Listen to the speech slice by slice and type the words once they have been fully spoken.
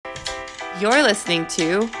You're listening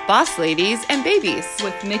to Boss Ladies and Babies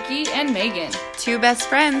with Mickey and Megan, two best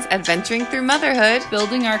friends adventuring through motherhood,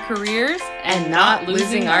 building our careers, and not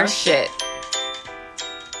losing our shit.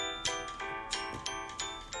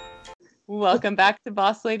 Welcome back to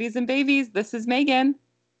Boss Ladies and Babies. This is Megan.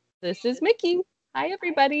 This is Mickey. Hi,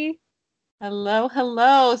 everybody. Hello,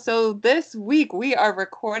 hello. So this week we are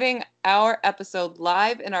recording our episode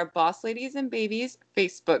live in our Boss Ladies and Babies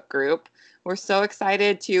Facebook group. We're so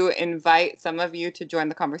excited to invite some of you to join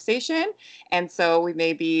the conversation. And so we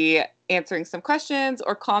may be answering some questions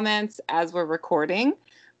or comments as we're recording.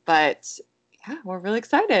 But yeah, we're really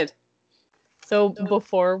excited. So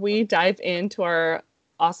before we dive into our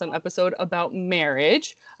awesome episode about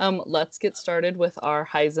marriage, let's get started with our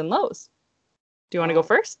highs and lows. Do you want to go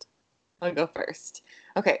first? I'll go first.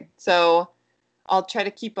 Okay, so I'll try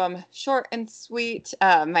to keep them short and sweet.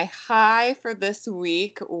 My high for this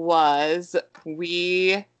week was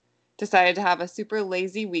we decided to have a super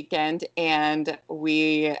lazy weekend, and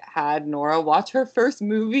we had Nora watch her first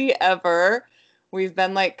movie ever. We've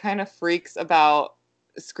been like kind of freaks about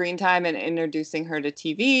screen time and introducing her to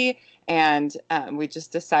TV, and we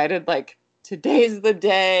just decided like today's the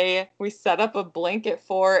day. We set up a blanket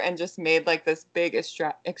for and just made like this big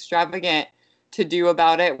extravagant to do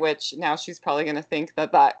about it, which now she's probably going to think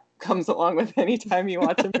that comes along with any time you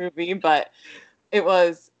watch a movie. But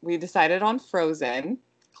we decided on Frozen,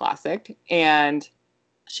 classic, and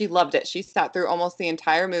she loved it. She sat through almost the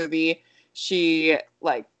entire movie. She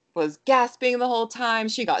like was gasping the whole time.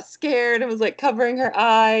 She got scared and was like covering her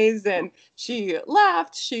eyes, and she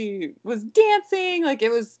laughed. She was dancing. Like it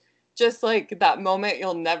was just like that moment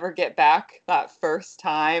you'll never get back, that first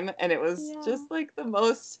time. And it was just like the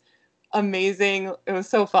most amazing. It was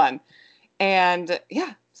so fun. And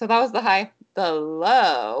yeah, so that was the high. The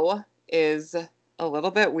low is a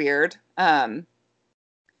little bit weird.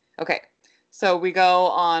 Okay, so we go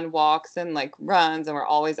on walks and like runs, and we're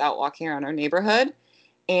always out walking around our neighborhood.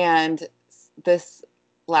 And this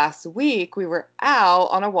last week we were out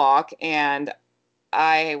on a walk, and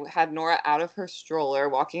I had Nora out of her stroller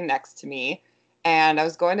walking next to me, and I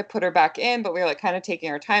was going to put her back in, but we were like kind of taking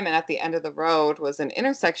our time. And at the end of the road was an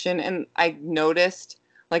intersection, and I noticed,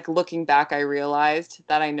 like looking back, I realized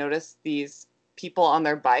that I noticed these people on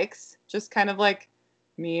their bikes just kind of like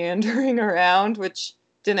meandering around, which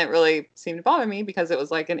didn't really seem to bother me because it was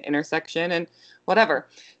like an intersection and whatever.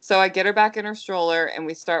 So I get her back in her stroller, and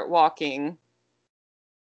we start walking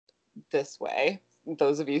this way,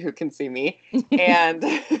 those of you who can see me, and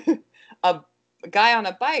a guy on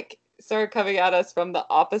a bike started coming at us from the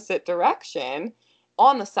opposite direction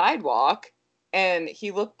on the sidewalk, and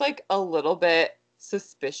he looked like a little bit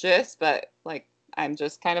suspicious, but like I'm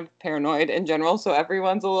just kind of paranoid in general, so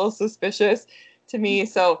everyone's a little suspicious to me.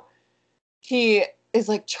 So he is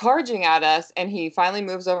like charging at us, and he finally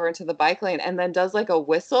moves over into the bike lane and then does like a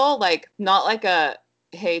whistle, like not like a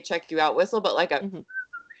hey check you out whistle, but like a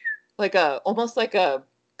like a almost like a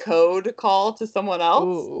code call to someone else.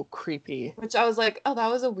 Ooh, creepy. Which I was like, oh, that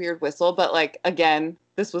was a weird whistle. But like, again,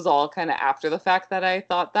 this was all kind of after the fact that I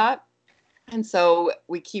thought that. And so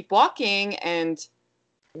we keep walking, and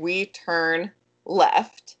we turn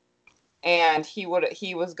left, and he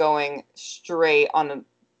was going straight on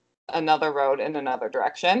another road in another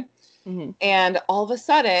direction. Mm-hmm. And all of a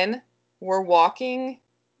sudden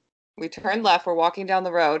we turn left, we're walking down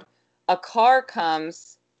the road. A car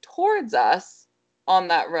comes towards us on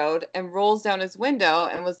that road and rolls down his window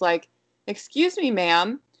and was like, "Excuse me,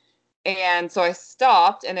 ma'am." And so I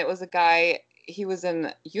stopped, and it was a guy, he was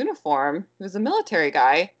in uniform, he was a military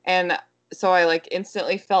guy. And so I like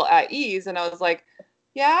instantly felt at ease, and I was like,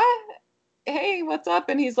 "Yeah, hey, what's up?"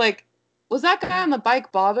 And he's like, "Was that guy on the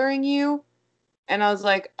bike bothering you?" And I was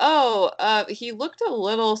like, "Oh, he looked a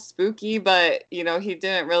little spooky, but he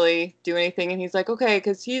didn't really do anything." And he's like, "Okay,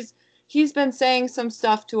 because he's been saying some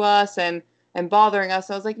stuff to us and bothering us."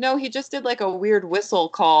 I was like, "No, he just did like a weird whistle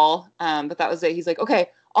call, but that was it." He's like, "Okay,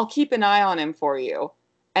 I'll keep an eye on him for you."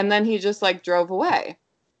 And then he just like drove away.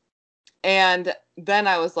 And then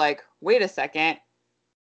I was like, wait a second.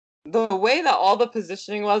 The way that all the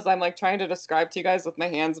positioning was, I'm like trying to describe to you guys with my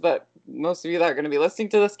hands, but most of you that are going to be listening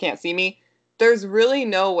to this can't see me. There's really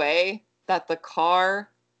no way that the car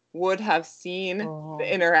would have seen the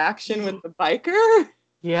interaction with the biker.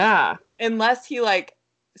 Yeah. Unless he like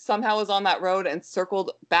somehow was on that road and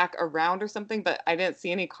circled back around or something, but I didn't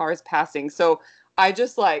see any cars passing. So I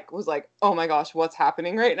just like was like, oh my gosh, what's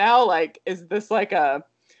happening right now? Like, is this like a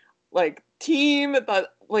like team that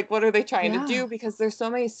like what are they trying to do? Because there's so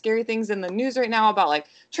many scary things in the news right now about like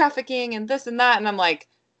trafficking and this and that. And I'm like,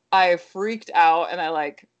 I freaked out, and I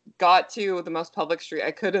like got to the most public street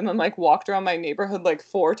I could and then like walked around my neighborhood like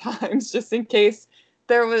 4 times just in case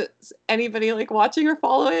there was anybody like watching or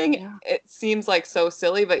following. Yeah. It seems like so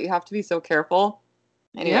silly, but you have to be so careful.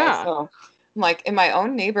 Anyway, Yeah. so like in my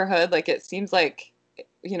own neighborhood, like it seems like,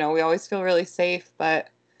 we always feel really safe, but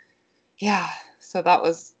yeah, so that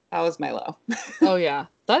was my low. Oh yeah.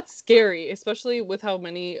 That's scary, especially with how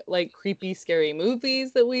many like creepy, scary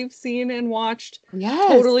movies that we've seen and watched. Yes.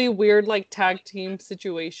 Totally weird like tag team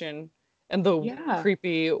situation and the Yeah.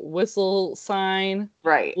 creepy whistle sign.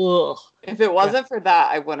 Right. Ugh. If it wasn't for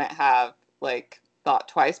that, I wouldn't have like thought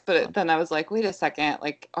twice. But then I was like, wait a second,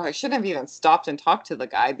 like, oh, I shouldn't have even stopped and talked to the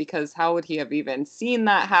guy because how would he have even seen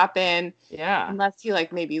that happen? Yeah. Unless he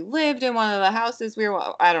like maybe lived in one of the houses we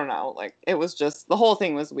were. I don't know. Like it was just the whole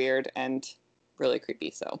thing was weird and really creepy.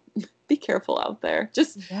 So be careful out there.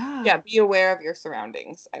 Just be aware of your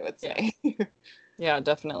surroundings, I would say. Yeah,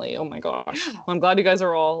 definitely. Oh my gosh. Well, I'm glad you guys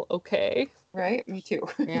are all okay. Right? Me too.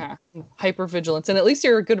 Yeah. Hypervigilance. And at least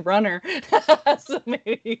you're a good runner. So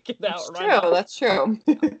maybe you get out run. That's true.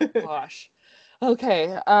 Gosh.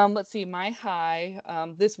 Okay. Let's see. My high.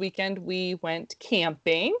 This weekend we went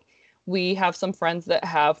camping. We have some friends that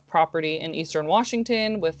have property in Eastern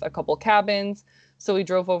Washington with a couple cabins. So we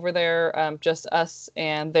drove over there, just us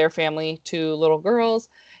and their family, 2 little girls,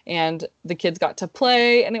 and the kids got to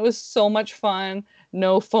play, and it was so much fun.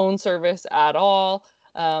 No phone service at all.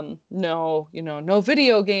 No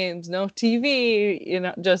video games, no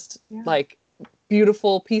TV, just like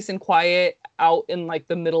beautiful peace and quiet out in like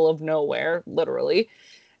the middle of nowhere, literally.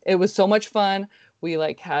 It was so much fun. We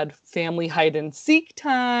like had family hide and seek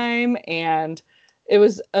time, and it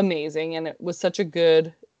was amazing. And it was such a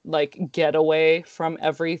good like getaway from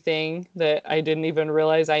everything that I didn't even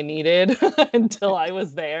realize I needed until I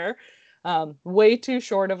was there. Way too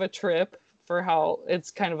short of a trip for how it's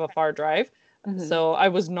kind of a far drive. Mm-hmm. So I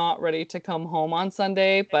was not ready to come home on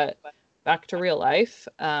Sunday, but back to real life.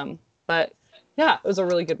 But yeah, it was a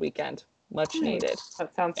really good weekend. Much needed.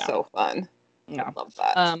 That sounds so fun. Yeah. I love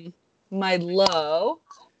that. My low,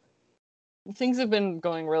 things have been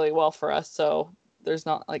going really well for us, so there's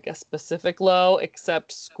not like a specific low,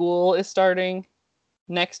 except school is starting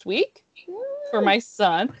next week for my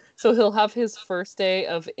son. So he'll have his first day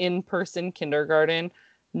of in-person kindergarten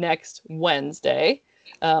next Wednesday,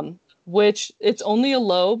 which it's only a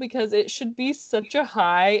low because it should be such a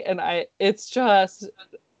high, and it's just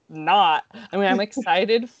not. I mean, I'm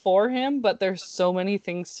excited for him, but there's so many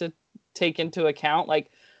things to take into account.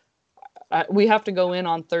 Like we have to go in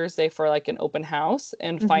on Thursday for like an open house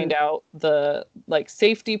and find out the like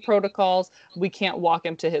safety protocols. We can't walk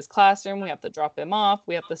him to his classroom. We have to drop him off.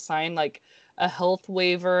 We have to sign like a health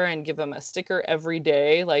waiver and give him a sticker every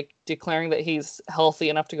day, like declaring that he's healthy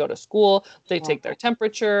enough to go to school. They take their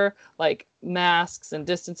temperature, like masks and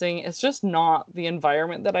distancing. It's just not the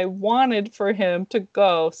environment that I wanted for him to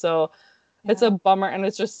go. So it's a bummer. And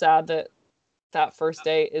it's just sad that first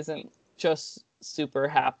day isn't just super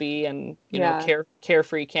happy and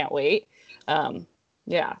carefree, can't wait.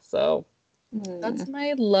 So that's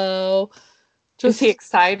my low. Is he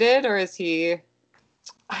excited or is he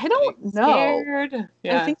I don't know. Scared?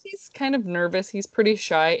 I think he's kind of nervous. He's pretty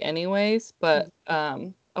shy anyways, but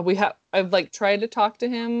I've like tried to talk to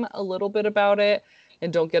him a little bit about it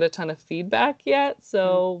and don't get a ton of feedback yet.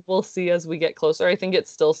 So we'll see as we get closer. I think it's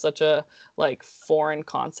still such a like foreign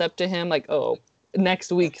concept to him. Like, oh,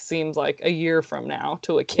 next week seems like a year from now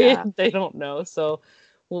to a kid. They don't know. So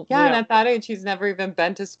and at that age he's never even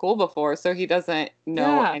been to school before, so he doesn't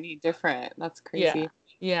know any different. That's crazy.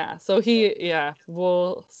 So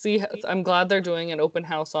we'll see. I'm glad they're doing an open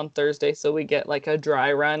house on Thursday so we get like a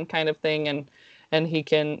dry run kind of thing, and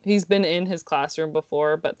he's been in his classroom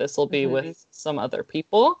before, but this will be with some other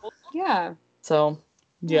people. So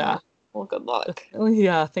well, good luck.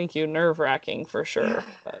 Thank you. Nerve-wracking for sure.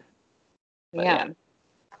 But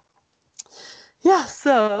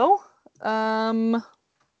so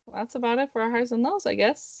that's about it for our highs and lows, I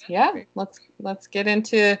guess. Let's get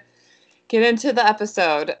into the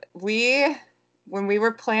episode. When we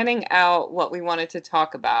were planning out what we wanted to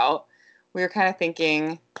talk about, we were kind of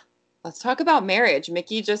thinking, let's talk about marriage.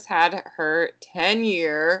 Mickey just had her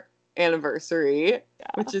 10-year anniversary,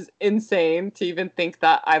 which is insane to even think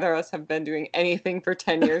that either of us have been doing anything for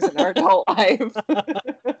 10 years in our adult life.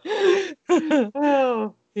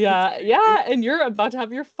 And you're about to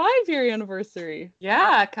have your 5-year anniversary.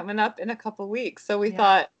 Coming up in a couple weeks. So we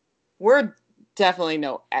thought, we're definitely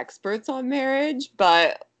no experts on marriage,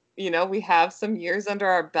 but we have some years under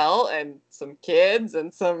our belt and some kids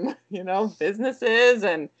and some businesses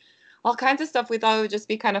and all kinds of stuff. We thought it would just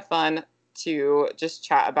be kind of fun to just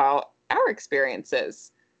chat about our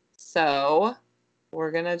experiences. So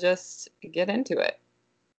we're going to just get into it.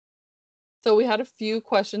 So we had a few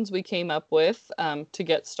questions we came up with to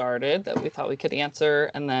get started that we thought we could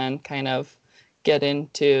answer and then kind of get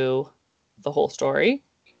into the whole story.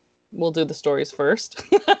 We'll do the stories first.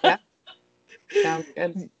 Yeah. Sounds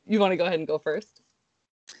good. You want to go ahead and go first?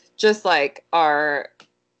 Just like our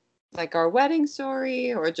wedding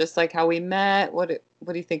story, or just like how we met? What do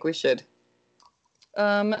you think we should?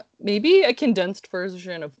 Maybe a condensed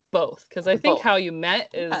version of both, because I think Both. how you met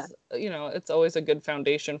is, it's always a good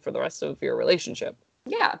foundation for the rest of your relationship.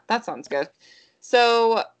 Yeah, that sounds good.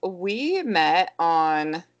 So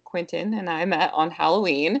Quentin and I met on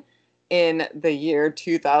Halloween in the year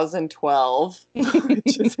 2012,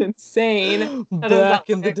 which is insane. Back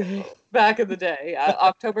in the day. Back in the day.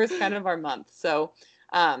 October is kind of our month. So,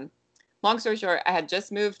 long story short, I had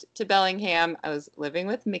just moved to Bellingham. I was living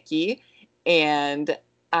with Mickey, and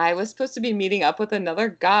I was supposed to be meeting up with another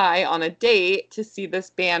guy on a date to see this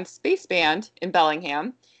band, Space Band, in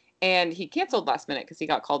Bellingham. And he canceled last minute because he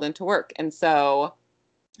got called into work. And so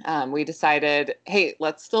we decided, hey,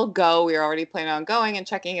 let's still go. We were already planning on going and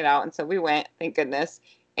checking it out. And so we went, thank goodness.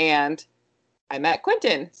 And I met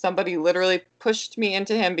Quentin. Somebody literally pushed me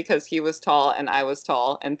into him because he was tall and I was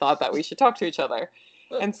tall and thought that we should talk to each other.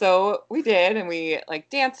 And so we did, and we like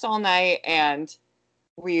danced all night, and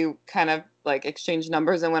we kind of like exchanged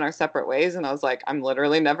numbers and went our separate ways. And I was like, I'm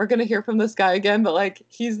literally never going to hear from this guy again, but like,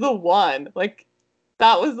 he's the one. Like,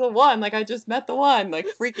 that was the one. Like, I just met the one, like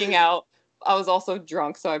freaking out. I was also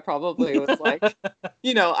drunk, so I probably was like, I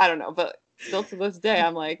don't know. But still to this day,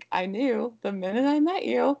 I'm like, I knew the minute I met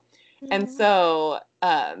you. And so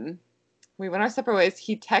we went our separate ways.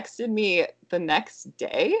 He texted me the next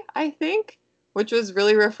day, I think, which was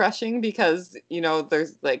really refreshing because,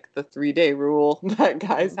 there's like the 3-day rule that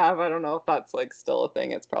guys have. I don't know if that's like still a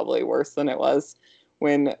thing. It's probably worse than it was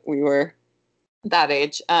when we were that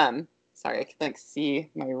age. Sorry, I can like see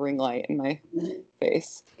my ring light in my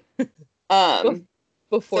face.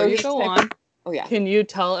 Before you go on, oh yeah, can you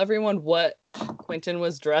tell everyone what Quentin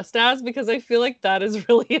was dressed as? Because I feel like that is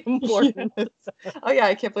really important. Yes. Oh yeah,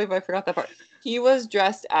 I can't believe I forgot that part. He was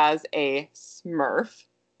dressed as a Smurf,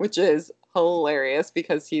 which is hilarious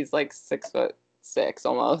because he's like 6'6"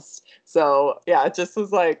 almost. So yeah, it just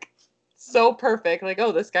was like so perfect. Like,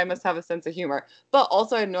 oh, this guy must have a sense of humor. But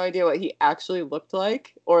also I had no idea what he actually looked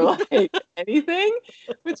like or like anything,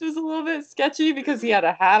 which was a little bit sketchy because he had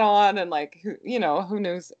a hat on and like who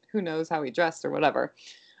knows how he dressed or whatever.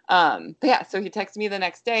 But yeah, so he texted me the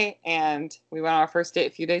next day and we went on our first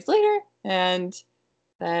date a few days later, and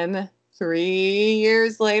then 3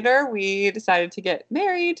 years later we decided to get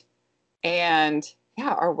married. And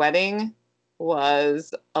yeah, our wedding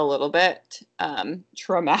was a little bit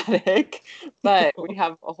traumatic, but we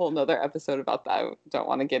have a whole nother episode about that. I don't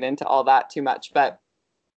want to get into all that too much, but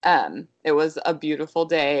it was a beautiful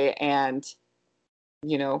day, and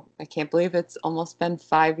I can't believe it's almost been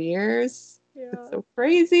 5 years. Yeah. It's so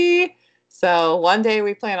crazy. So one day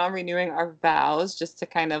we plan on renewing our vows just to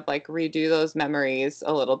kind of like redo those memories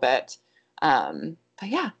a little bit. But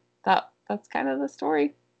yeah, that's kind of the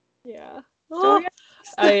story. Yeah. Oh,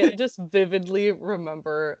 I just vividly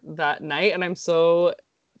remember that night, and I'm so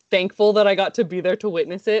thankful that I got to be there to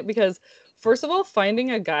witness it, because first of all,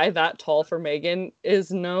 finding a guy that tall for Megan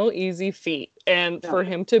is no easy feat. And for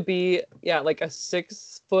him to be, like a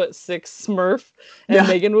 6'6" Smurf, and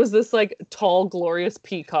Megan was this like tall, glorious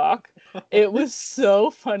peacock. It was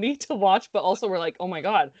so funny to watch, but also we're like, oh my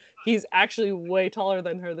God, he's actually way taller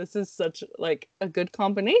than her. This is such like a good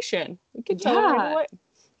combination. We could tell right away.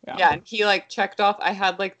 Yeah, and he like checked off. I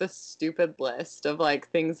had like this stupid list of like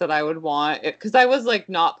things that I would want, because I was like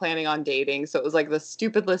not planning on dating, so it was like the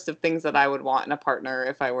stupid list of things that I would want in a partner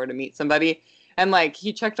if I were to meet somebody. And like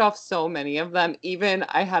he checked off so many of them. Even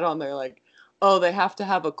I had on there like, oh, they have to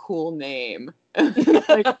have a cool name.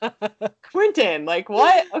 Like Quentin, like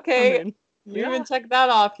what? Okay, you even checked that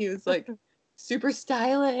off. He was like super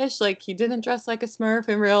stylish. Like he didn't dress like a Smurf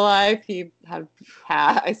in real life. He had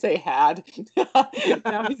I say had.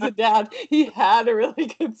 Now he's a dad. He had a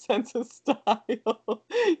really good sense of style.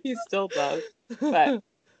 He still does. But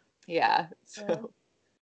yeah. So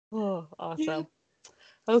oh, awesome.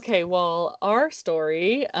 Okay, well, our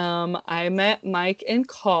story, I met Mike in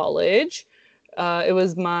college. It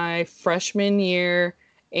was my freshman year,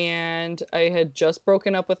 and I had just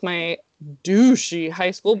broken up with my douchey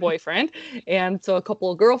high school boyfriend, and so a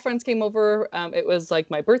couple of girlfriends came over. It was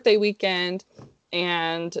like my birthday weekend,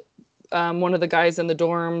 and one of the guys in the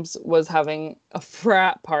dorms was having a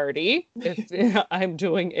frat party. I'm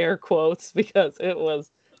doing air quotes because it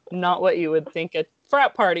was not what you would think a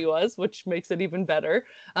frat party was, which makes it even better.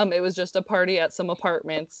 It was just a party at some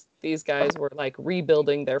apartments. These guys were like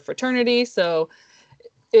rebuilding their fraternity, so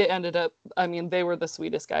it ended up, I mean, they were the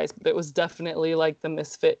sweetest guys, but it was definitely like the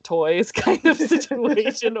misfit toys kind of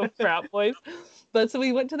situation of frat boys. But so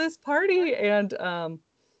we went to this party, and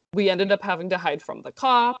we ended up having to hide from the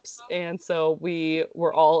cops. And so we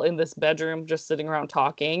were all in this bedroom just sitting around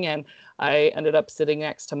talking. And I ended up sitting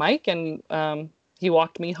next to Mike, and he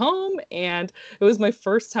walked me home. And it was my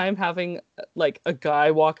first time having like a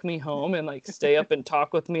guy walk me home and like stay up and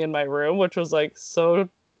talk with me in my room, which was like so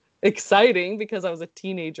exciting because I was a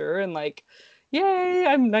teenager and like, yay,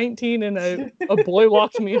 I'm 19 and a boy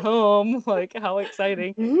walked me home. Like, how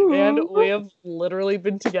exciting. And we have literally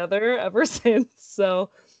been together ever since.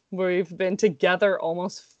 So we've been together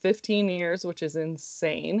almost 15 years, which is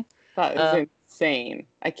insane. That is insane.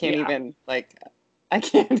 I can't even, like, I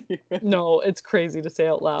can't even. No, it's crazy to say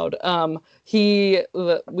out loud.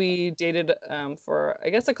 We dated for, I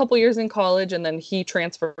guess, a couple years in college, and then he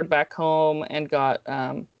transferred back home and got,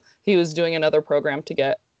 he was doing another program to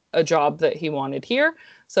get a job that he wanted here.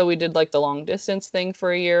 So we did like the long distance thing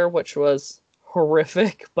for a year, which was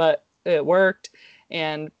horrific, but it worked.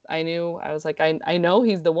 And I was like, I know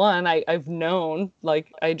he's the one. I've known,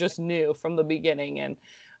 like, I just knew from the beginning. And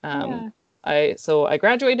I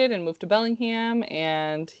graduated and moved to Bellingham,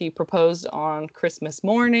 and he proposed on Christmas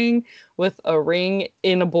morning with a ring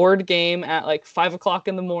in a board game at like 5:00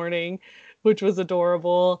 in the morning, which was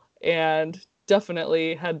adorable, and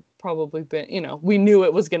definitely had probably been, we knew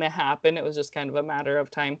it was going to happen. It was just kind of a matter of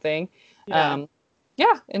time thing. And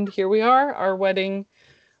here we are. Our wedding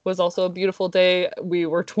was also a beautiful day. We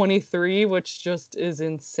were 23, which just is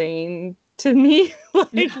insane to me.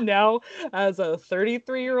 Now, as a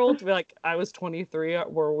 33-year-old, to be like, I was 23,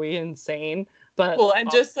 were we insane? But well, and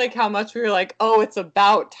just like how much we were like, oh, it's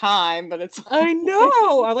about time, but it's I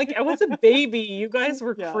know. I was a baby. You guys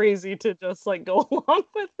were crazy to just like go along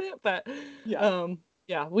with it, but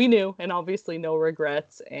we knew, and obviously no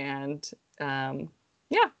regrets. And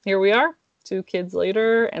here we are, 2 kids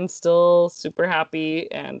later, and still super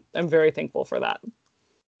happy, and I'm very thankful for that.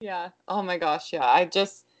 Yeah. Oh my gosh. Yeah. I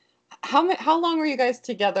just, how long were you guys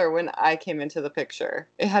together when I came into the picture?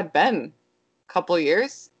 It had been a couple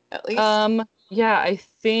years at least. I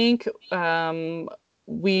think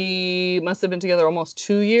we must have been together almost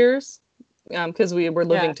 2 years, because we were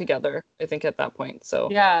living together, I think, at that point. So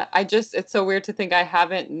yeah, it's so weird to think I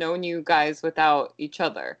haven't known you guys without each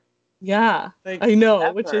other. Yeah, like, I know,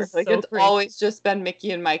 ever. Which is like so it's crazy. Always just been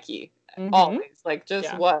Mickey and Mikey. Always, like,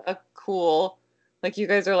 just what a cool, like, you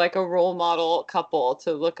guys are like a role model couple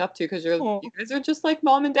to look up to, because you guys are just like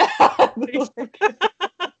mom and dad.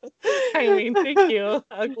 I mean, thank you.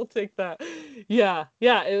 I will take that. Yeah,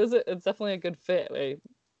 it's definitely a good fit.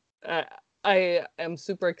 I am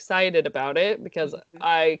super excited about it because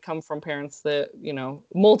I come from parents that,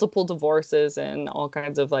 multiple divorces and all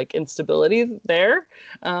kinds of like instability there.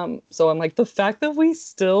 So I'm like, the fact that we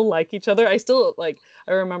still like each other, I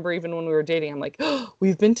remember even when we were dating, I'm like, oh,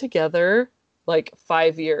 we've been together like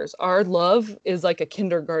 5 years. Our love is like a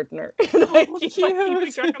kindergartner. I'm like,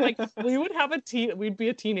 we would have we'd be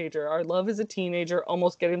a teenager. Our love is a teenager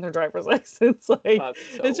almost getting their driver's license.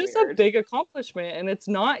 It's just weird. A big accomplishment, and it's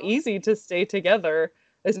not easy to stay together.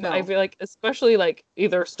 I feel like, especially like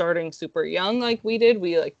either starting super young like we did,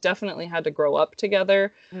 we like definitely had to grow up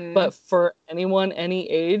together. But for anyone any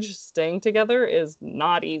age, staying together is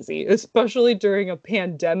not easy, especially during a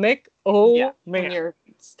pandemic. Man, when you're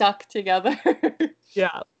stuck together.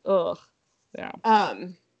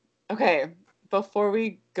 Okay, before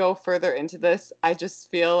we go further into this, I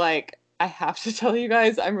just feel like I have to tell you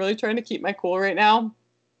guys, I'm really trying to keep my cool right now.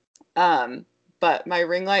 But my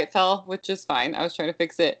ring light fell, which is fine. I was trying to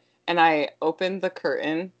fix it, and I opened the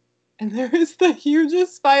curtain, and there is the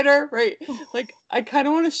hugest spider, right? Like, I kind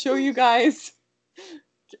of want to show you guys.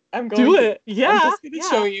 I'm just going to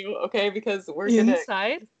show you, okay? Because we're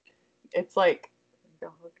inside. It's like,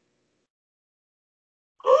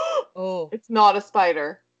 it's not a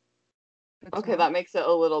spider. Okay, that makes it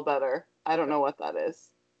a little better. I don't know what that is.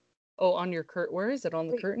 Oh, on your curtain. Where is it on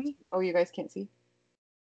the curtain? Oh, you guys can't see?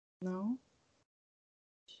 No.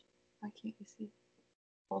 Why can't you see?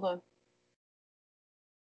 Hold on.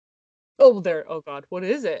 Oh, there. Oh, God. What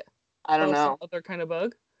is it? I don't know. Some other kind of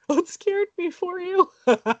bug? Oh, it scared me for you.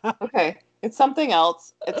 Okay. It's something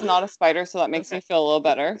else. It's not a spider, so that makes me feel a little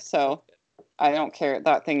better. So I don't care.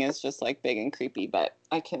 That thing is just like big and creepy, but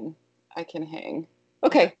I can hang.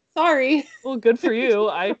 Okay. Sorry. Well, good for you.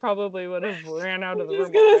 I probably would have ran out of the I'm just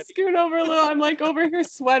room gonna already. scoot over a little. I'm like over here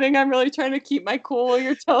sweating. I'm really trying to keep my cool while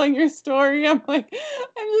you're telling your story. I'm like,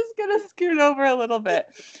 I'm just gonna scoot over a little bit.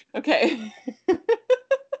 Okay.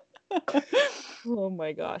 Oh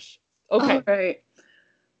my gosh. All Okay, right.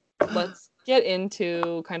 let's get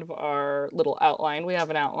into kind of our little outline. We have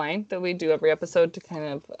an outline that we do every episode to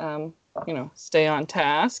kind of, stay on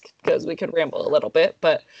task because we could ramble a little bit.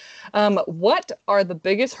 But what are the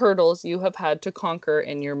biggest hurdles you have had to conquer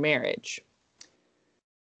in your marriage?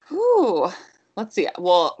 Whew. Let's see.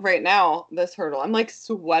 Well, right now, this hurdle, I'm like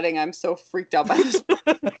sweating. I'm so freaked out by this.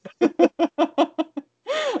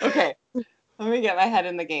 Okay. Let me get my head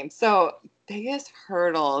in the game. So, biggest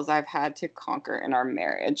hurdles I've had to conquer in our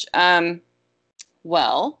marriage.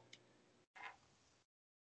 Well,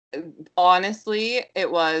 honestly,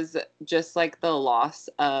 it was just like the loss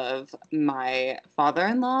of my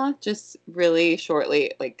father-in-law just really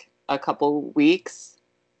shortly, like a couple weeks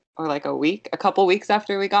or like a couple weeks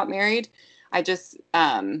after we got married. I just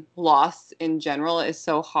loss in general is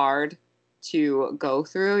so hard to go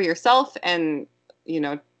through yourself, and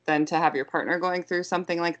then to have your partner going through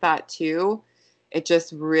something like that too. It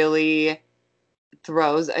just really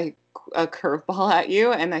throws a curveball at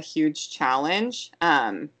you and a huge challenge.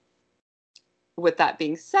 With that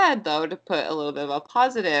being said, though, to put a little bit of a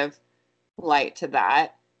positive light to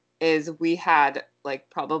that, is we had like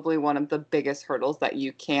probably one of the biggest hurdles that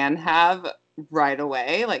you can have right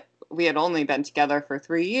away. Like, we had only been together for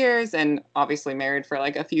 3 years and obviously married for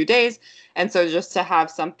like a few days. And so just to have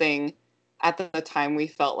something at the time, we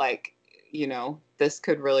felt like, this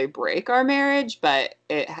could really break our marriage, but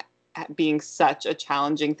it being such a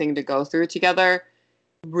challenging thing to go through together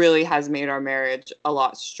really has made our marriage a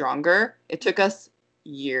lot stronger. It took us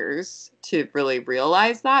years to really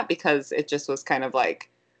realize that, because it just was kind of like,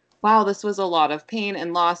 wow, this was a lot of pain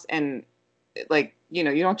and loss. And like, you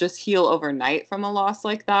don't just heal overnight from a loss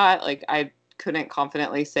like that. Like, I couldn't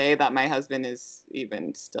confidently say that my husband is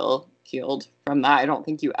even still healed from that. I don't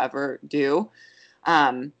think you ever do.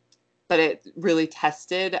 But it really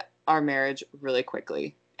tested our marriage really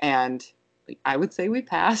quickly. And I would say we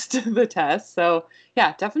passed the test. So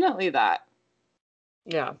yeah, definitely that.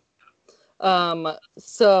 Yeah.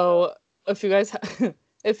 So if you guys,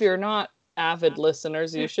 if you're not avid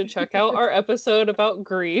listeners, you should check out our episode about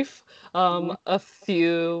grief. Mhm.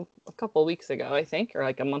 A couple weeks ago, I think, or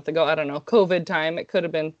like a month ago. I don't know. COVID time. It could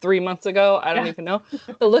have been 3 months ago. I don't Yeah. even know.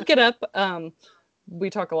 But look it up. We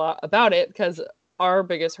talk a lot about it because our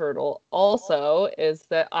biggest hurdle also is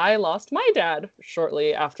that I lost my dad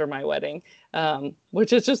shortly after my wedding,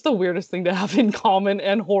 which is just the weirdest thing to have in common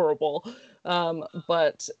and horrible.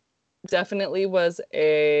 But definitely was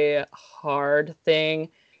a hard thing.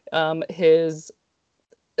 His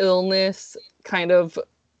illness kind of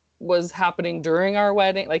was happening during our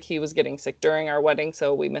wedding. Like, he was getting sick during our wedding,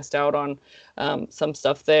 so we missed out on some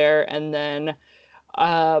stuff there. And then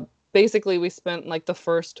uh, basically we spent like the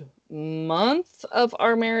first month of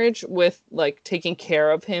our marriage with like taking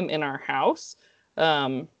care of him in our house,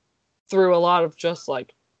 through a lot of just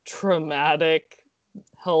like traumatic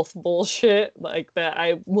health bullshit like that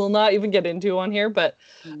I will not even get into on here, but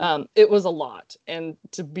Mhm. it was a lot. And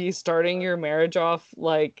to be starting your marriage off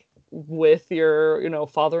like with your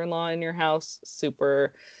father-in-law in your house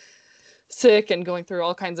super sick and going through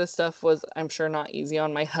all kinds of stuff was, I'm sure, not easy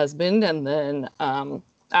on my husband. And then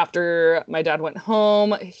after my dad went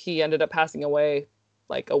home, he ended up passing away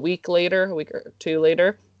like a week or two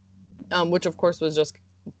later, which of course was just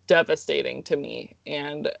devastating to me.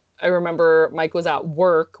 And I remember Mike was at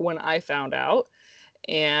work when I found out,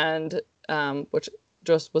 and which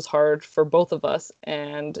just was hard for both of us.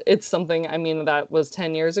 And it's something, I mean, that was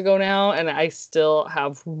 10 years ago now, and I still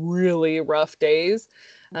have really rough days,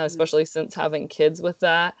 Mhm. especially since having kids with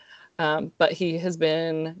that. But he has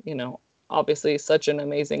been, obviously such an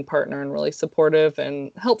amazing partner and really supportive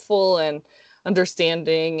and helpful and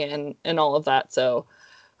understanding and all of that. So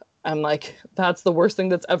I'm like, that's the worst thing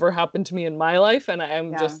that's ever happened to me in my life. And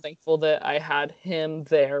I'm Yeah. just thankful that I had him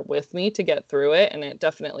there with me to get through it. And it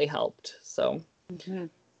definitely helped. So, Mhm.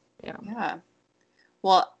 yeah. Yeah.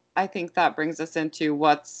 Well, I think that brings us into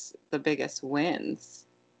what's the biggest wins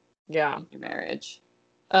Yeah. in your marriage.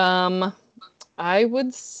 Um, I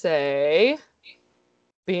would say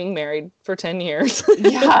being married for 10 years.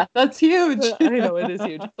 Yeah, that's huge. I know it is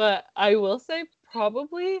huge, but I will say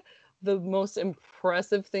probably the most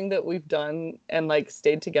impressive thing that we've done and like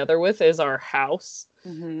stayed together with is our house.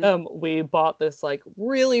 Hmm. We bought this like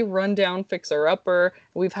really rundown fixer upper.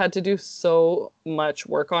 We've had to do so much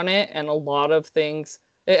work on it, and a lot of things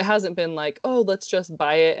It hasn't been like, oh, let's just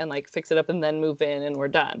buy it and like fix it up and then move in and we're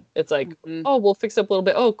done. It's like, oh, we'll fix up a little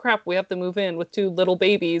bit. Oh crap, we have to move in with 2 little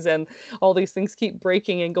babies and all these things keep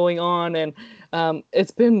breaking and going on. And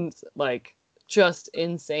it's been like just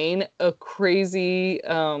insane, a crazy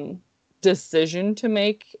decision to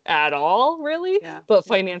make at all, really. Yeah. But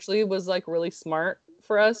financially it was like really smart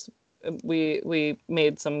for us. We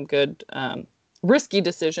made some good risky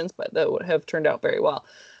decisions, but that would have turned out very well.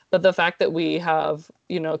 But the fact that we have,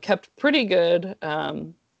 kept pretty good,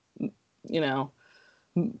 you know,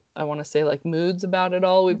 I want to say like moods about it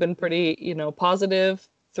all. We've been pretty, positive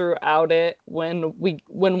throughout it. When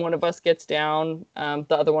one of us gets down, the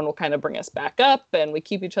other one will kind of bring us back up, and we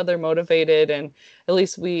keep each other motivated. And at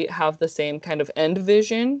least we have the same kind of end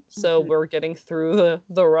vision. So we're getting through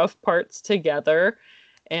the rough parts together.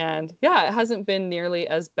 And yeah, it hasn't been nearly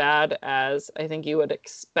as bad as I think you would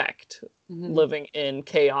expect living in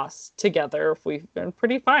chaos together. We've been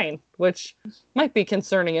pretty fine, which might be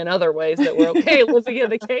concerning in other ways that we're okay living in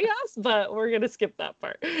the chaos, but we're going to skip that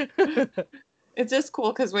part. It's just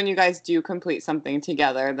cool because when you guys do complete something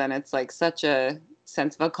together, then it's like such a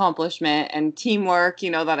sense of accomplishment and teamwork,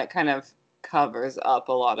 that it kind of covers up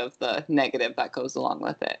a lot of the negative that goes along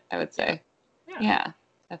with it, I would say. Yeah,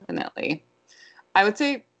 definitely. I would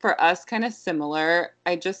say for us, kind of similar.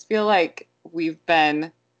 I just feel like we've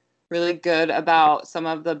been really good about some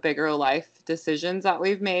of the bigger life decisions that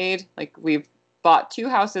we've made. Like we've bought 2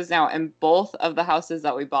 houses now, and both of the houses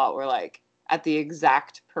that we bought were like at the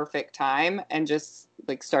exact perfect time and just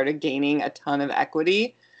like started gaining a ton of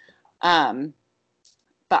equity. But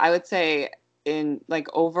I would say in like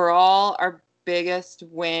overall, our biggest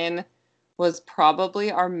win was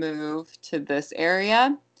probably our move to this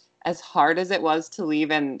area. As hard as it was to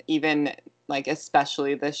leave, and even like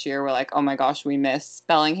especially this year, we're like, oh my gosh, we miss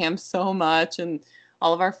Bellingham so much and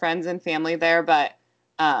all of our friends and family there. But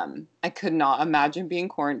I could not imagine being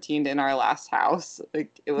quarantined in our last house.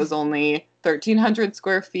 Like it was only 1,300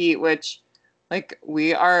 square feet, which like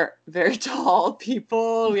we are very tall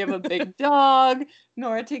people. We have a big dog.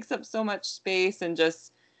 Nora takes up so much space, and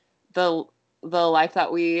just the life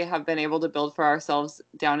that we have been able to build for ourselves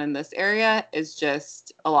down in this area is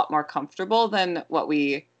just a lot more comfortable than what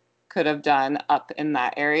we could have done up in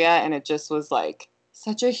that area. And it just was like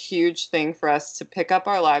such a huge thing for us to pick up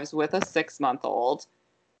our lives with a 6-month-old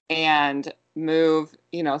and move,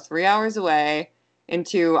 3 hours away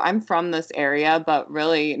into, I'm from this area, but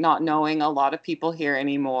really not knowing a lot of people here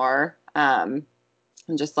anymore. And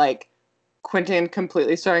just like Quentin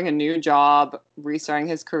completely starting a new job, restarting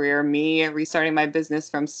his career, me restarting my business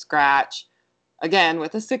from scratch, again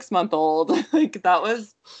with a 6-month-old. Like that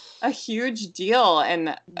was a huge deal.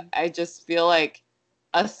 And I just feel like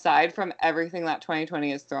aside from everything that 2020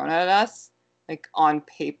 has thrown at us, like on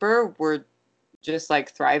paper, we're just like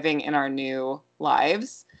thriving in our new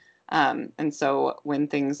lives. And so when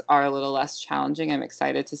things are a little less challenging, I'm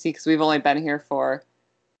excited to see, because we've only been here for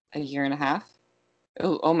a year and a half.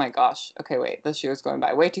 Oh my gosh. Okay, wait. This year's going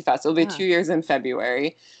by way too fast. It'll be 2 years in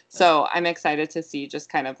February. So I'm excited to see just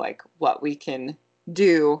kind of like what we can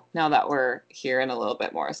do now that we're here and a little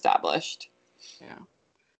bit more established.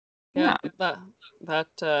 Yeah.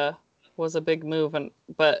 That was a big move,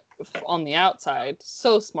 but on the outside,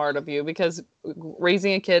 so smart of you, because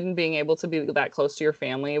raising a kid and being able to be that close to your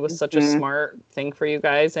family was such a smart thing for you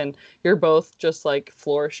guys, and you're both just like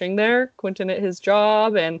flourishing there. Quentin at his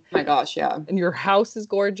job, and my gosh, yeah, and your house is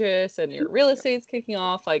gorgeous, and your real estate's kicking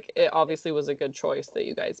off. Like it obviously was a good choice that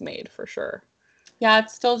you guys made for sure. Yeah,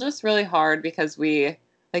 it's still just really hard because we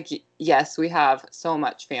yes, we have so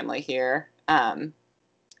much family here.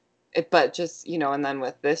 But just, and then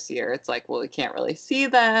with this year, it's like, well, we can't really see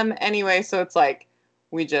them anyway. So it's like,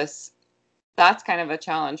 that's kind of a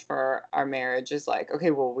challenge for our marriage, is like,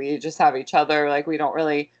 okay, well, we just have each other. Like, we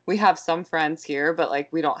have some friends here, but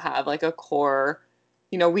like, we don't have like a core,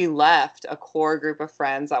 we left a core group of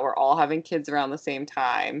friends that were all having kids around the same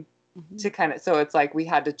time to kind of, so it's like, we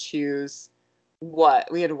had to choose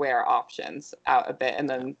we had to weigh our options out a bit. And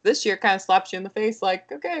then this year kind of slaps you in the face,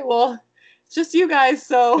 like, okay, well, just you guys,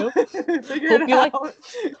 so figure it out.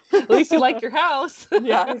 At least you like your house.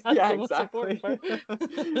 Yeah, exactly.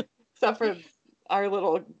 Except for our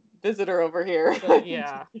little visitor over here.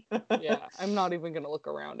 Yeah. I'm not even gonna look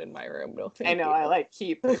around in my room. No, thank I know.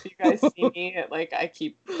 you. If you guys see me, like I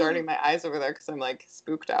keep darting my eyes over there because I'm like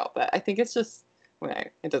spooked out. But I think it's just,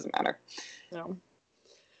 it doesn't matter. No.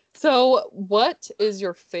 So, what is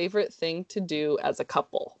your favorite thing to do as a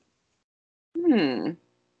couple?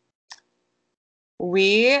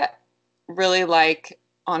 We really like,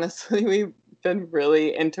 honestly, we been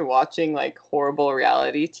really into watching like horrible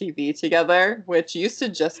reality TV together, which used to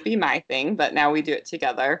just be my thing, but now we do it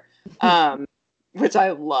together. Which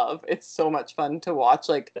I love. It's so much fun to watch.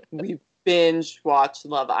 Like we binge watch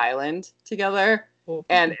Love Island together.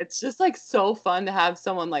 And it's just like so fun to have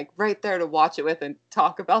someone like right there to watch it with and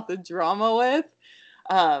talk about the drama with.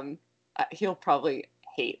 He'll probably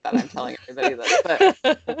hate that I'm telling everybody this,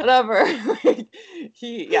 but whatever. Like,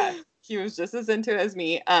 he was just as into it as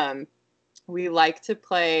me. We like to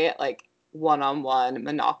play like one-on-one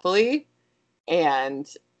Monopoly, and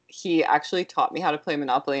he actually taught me how to play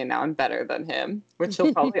Monopoly, and now I'm better than him, which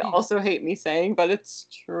he'll probably also hate me saying, but it's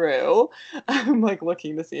true. I'm like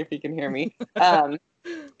looking to see if he can hear me. And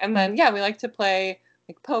then, yeah, we like to play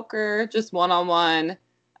like poker, just one-on-one.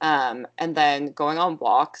 And then going on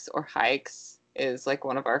walks or hikes is like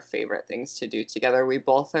one of our favorite things to do together. We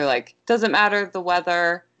both are like, doesn't matter the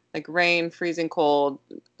weather, like rain, freezing cold,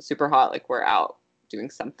 super hot, like we're out doing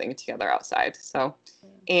something together outside. So,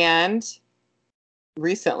 and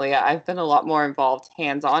recently I've been a lot more involved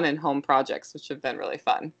hands-on in home projects, which have been really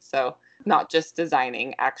fun. So not just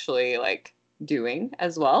designing, actually like doing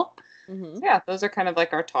as well. So yeah, those are kind of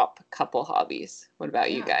like our top couple hobbies. What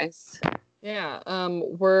about you guys? Yeah,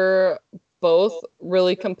 we're both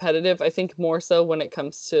really competitive. I think more so when it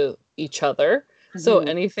comes to each other. So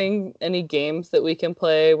any games that we can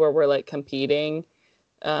play where we're like competing,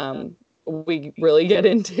 we really get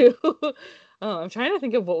into. I'm trying to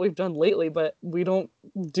think of what we've done lately, but we don't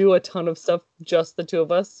do a ton of stuff, just the two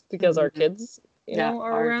of us, because our kids,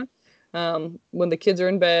 are around. When the kids are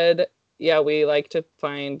in bed, we like to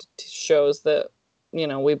find shows that,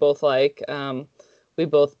 we both like. We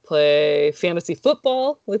both play fantasy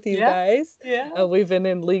football with you guys. Yeah. We've been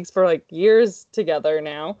in leagues for like years together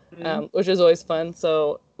now, which is always fun.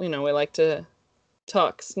 So, we like to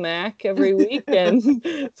talk smack every week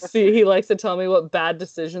and see. He likes to tell me what bad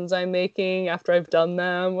decisions I'm making after I've done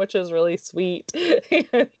them, which is really sweet. Other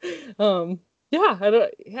than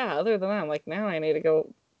that, I'm like, now I need to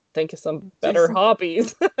go think of some better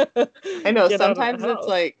hobbies. I know sometimes it's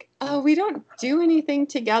like, oh, we don't do anything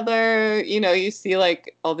together. You see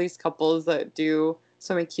like all these couples that do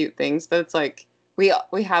so many cute things, but it's like we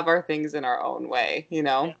have our things in our own way,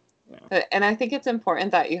 Yeah. And I think it's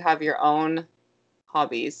important that you have your own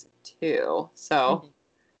hobbies too. So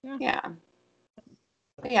yeah,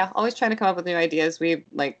 always trying to come up with new ideas. We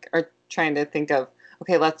like are trying to think of,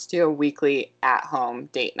 okay, let's do a weekly at home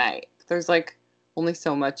date night. There's like only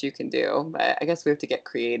so much you can do, but I guess we have to get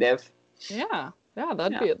creative.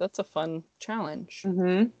 That's a fun challenge.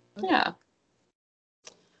 Yeah.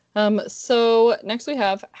 So next we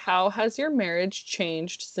have, how has your marriage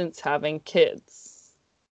changed since having kids?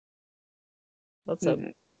 That's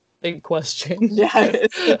a big question. Yeah,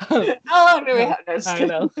 it is. How long do we have?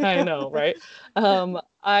 No, I know, right?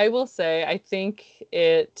 I will say, I think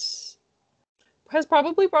it has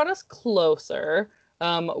probably brought us closer.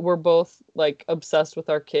 We're both like obsessed with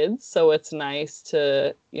our kids, so it's nice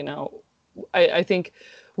to, I think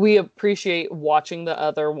we appreciate watching the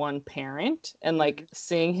other one parent, and like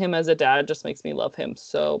seeing him as a dad just makes me love him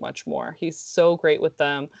so much more. He's so great with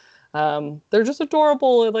them. They're just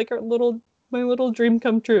adorable, like my little dream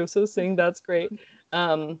come true. So seeing that's great.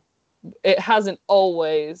 It hasn't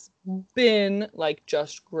always been like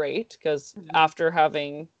just great, because after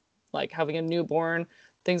having a newborn,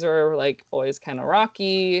 things are like always kind of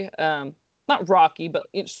rocky. Not rocky, but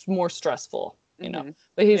it's more stressful,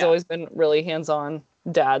 But he's always been really hands-on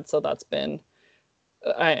dad, so that's been,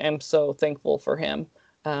 I am so thankful for him.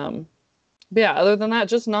 Other than that,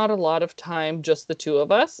 just not a lot of time, just the two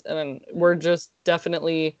of us, and we're just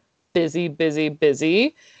definitely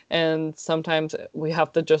busy, and sometimes we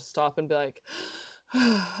have to just stop and be like,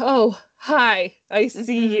 oh, hi, I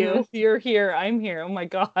see you. You're here. I'm here. Oh my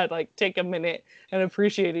God. Like, take a minute and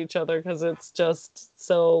appreciate each other, because it's just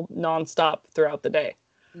so nonstop throughout the day.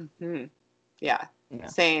 Yeah.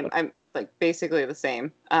 Same. I'm like basically the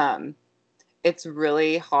same. It's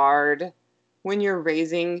really hard when you're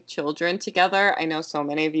raising children together. I know so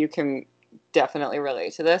many of you can definitely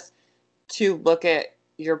relate to this, to look at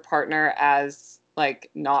your partner as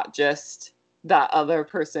like not just that other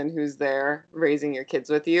person who's there raising your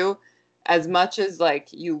kids with you. As much as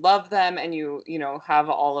like you love them and you have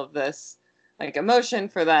all of this like emotion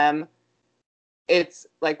for them, it's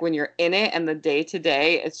like when you're in it and the day to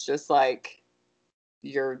day, it's just like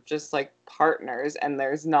you're just like partners, and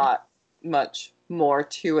there's not much more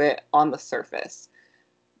to it on the surface.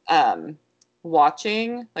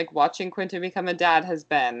 Watching Quentin become a dad has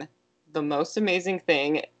been the most amazing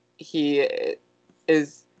thing. He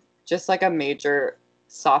is just like a major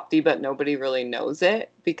softy, but nobody really knows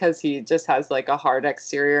it because he just has like a hard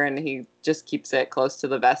exterior and he just keeps it close to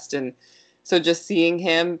the vest. And so just seeing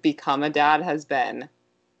him become a dad has been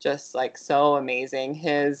just like so amazing.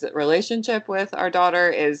 His relationship with our daughter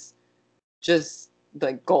is just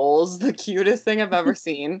like goals, the cutest thing I've ever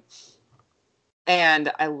seen.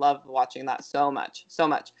 And I love watching that so much, so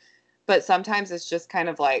much. But sometimes it's just kind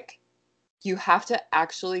of like you have to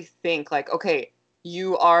actually think like, okay,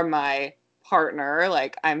 you are my partner.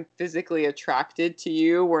 Like I'm physically attracted to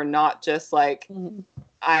you. We're not just like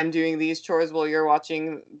I'm doing these chores while you're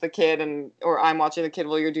watching the kid or I'm watching the kid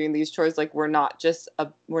while you're doing these chores. Like we're not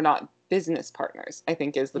business partners, I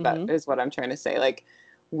think is is what I'm trying to say. Like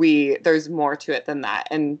there's more to it than that.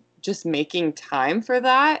 And just making time for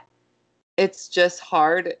that, it's just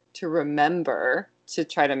hard to remember to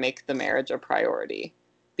try to make the marriage a priority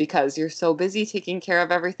because you're so busy taking care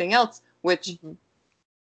of everything else, which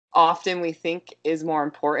often we think is more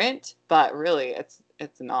important, but really it's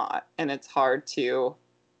not. And it's hard to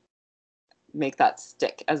make that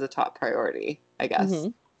stick as a top priority, I guess.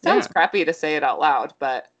 Sounds crappy to say it out loud,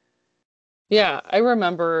 but. Yeah, I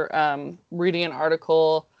remember reading an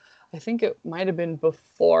article. I think it might have been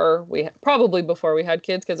probably before we had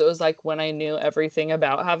kids, because it was like when I knew everything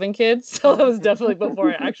about having kids. So that was definitely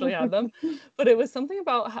before I actually had them. But it was something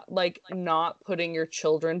about like not putting your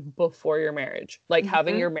children before your marriage, like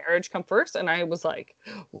having your marriage come first. And I was like,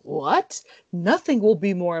 what? Nothing will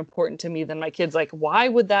be more important to me than my kids. Like, why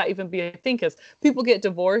would that even be a thing? Because people get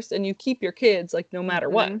divorced and you keep your kids like no matter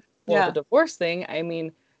what. Well, the divorce thing, I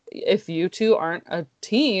mean, if you two aren't a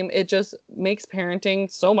team, it just makes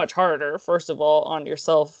parenting so much harder, first of all, on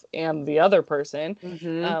yourself and the other person.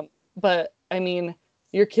 But I mean,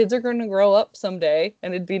 your kids are going to grow up someday,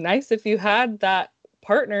 and it'd be nice if you had that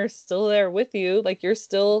partner still there with you. Like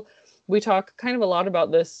we talk kind of a lot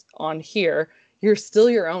about this on here. You're still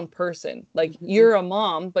your own person. Like you're a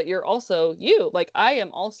mom, but you're also you. Like I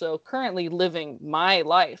am also currently living my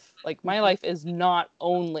life. Like my life is not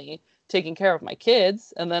only taking care of my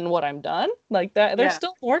kids and then what I'm done like that. There's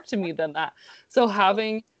still more to me than that. So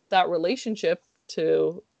having that relationship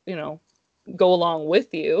to, go along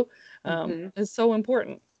with you is so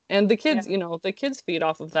important. And the kids, the kids feed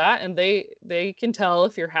off of that, and they can tell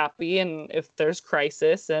if you're happy and if there's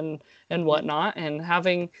crisis and whatnot. And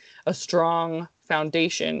having a strong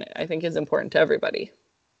foundation, I think, is important to everybody.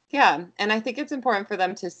 Yeah, and I think it's important for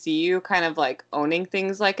them to see you kind of like owning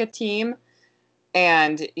things like a team.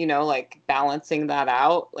 And, like balancing that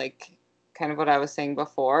out, like kind of what I was saying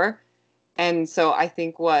before. And so I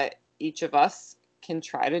think what each of us can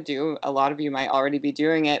try to do, a lot of you might already be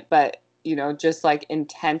doing it, but, just like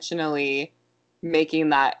intentionally making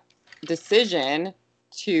that decision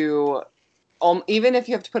to, even if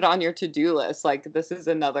you have to put it on your to-do list, like this is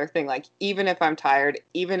another thing, like even if I'm tired,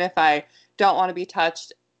 even if I don't want to be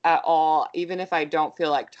touched at all, even if I don't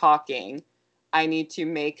feel like talking, I need to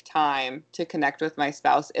make time to connect with my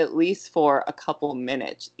spouse at least for a couple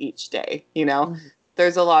minutes each day.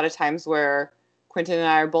 There's a lot of times where Quentin and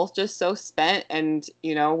I are both just so spent and,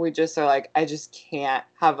 we just are like, I just can't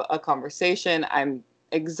have a conversation. I'm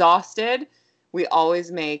exhausted. We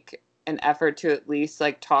always make an effort to at least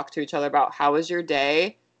like talk to each other about how was your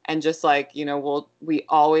day? And just like, we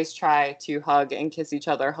always try to hug and kiss each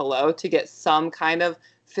other hello to get some kind of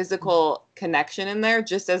physical connection in there,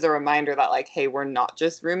 just as a reminder that like, hey, we're not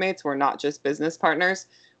just roommates, we're not just business partners.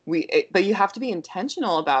 But you have to be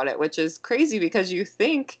intentional about it, which is crazy because you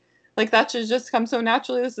think like that should just come so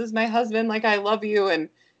naturally. This is my husband, like I love you,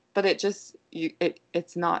 but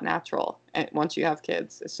it's not natural. And once you have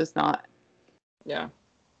kids, it's just not. Yeah,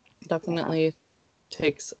 definitely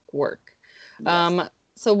takes work. Yes.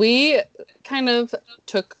 So we kind of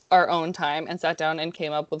took our own time and sat down and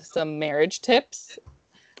came up with some marriage tips.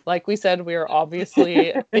 Like we said, we are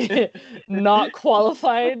obviously not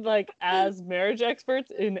qualified like as marriage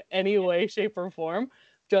experts in any way, shape, or form.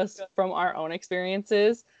 Just from our own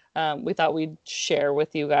experiences, we thought we'd share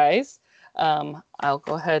with you guys. I'll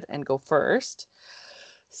go ahead and go first.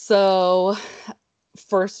 So,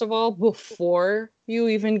 first of all, before you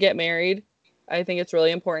even get married, I think it's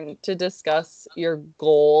really important to discuss your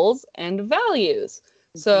goals and values.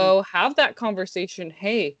 So have that conversation.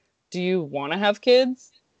 Hey, do you want to have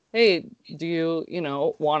kids? Hey, do you,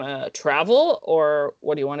 want to travel, or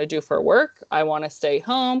what do you want to do for work? I want to stay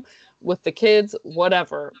home with the kids,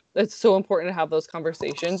 whatever. It's so important to have those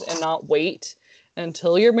conversations and not wait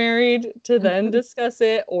until you're married to then discuss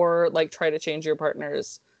it, or like try to change your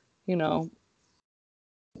partner's,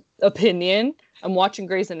 opinion. I'm watching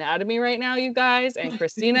Grey's Anatomy right now, you guys, and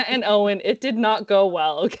Christina and Owen, it did not go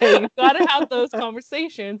well. Okay, you got to have those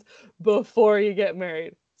conversations before you get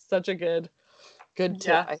married. Such a good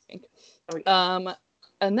tip, I think. Oh, yeah.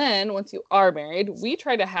 And then once you are married, we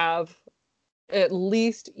try to have at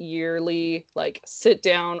least yearly, like, sit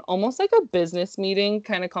down, almost like a business meeting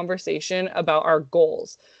kind of conversation about our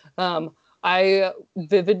goals. I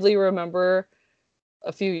vividly remember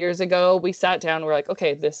a few years ago, we sat down, we're like,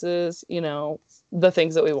 okay, this is, the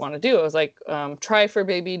things that we want to do. It was like, try for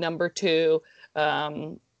baby number 2.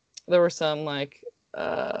 There were some like,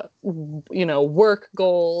 work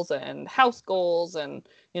goals and house goals and,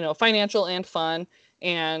 financial and fun.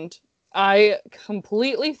 And I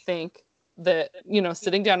completely think that,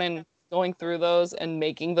 sitting down and going through those and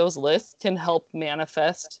making those lists can help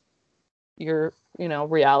manifest your,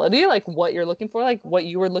 reality, like what you're looking for, like what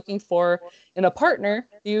you were looking for in a partner,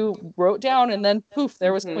 you wrote down, and then poof,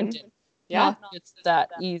 there was Quentin. Yeah. Not that it's that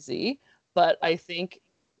easy, but I think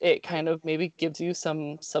it kind of maybe gives you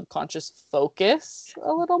some subconscious focus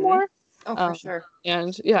a little more. Oh, for sure.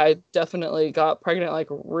 And yeah, I definitely got pregnant like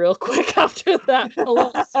real quick after that. A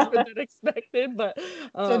little sooner than expected, but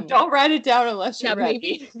so don't write it down unless you're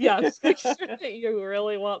ready. Make sure that you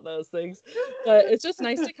really want those things. But it's just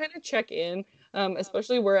nice to kind of check in,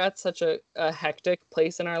 especially we're at such a hectic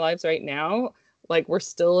place in our lives right now. Like, we're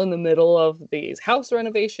still in the middle of these house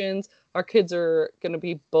renovations. Our kids are going to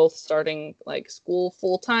be both starting like school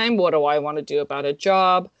full time. What do I want to do about a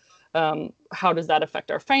job? How does that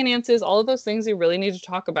affect our finances? All of those things you really need to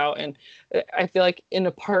talk about. And I feel like in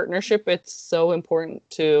a partnership, it's so important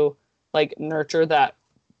to like nurture that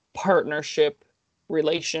partnership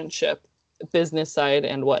relationship, business side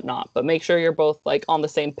and whatnot, but make sure you're both like on the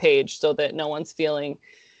same page so that no one's feeling,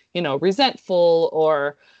 resentful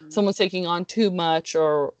or someone's taking on too much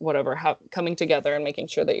or whatever. Coming together and making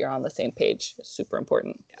sure that you're on the same page is super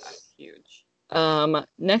important. Yeah, huge.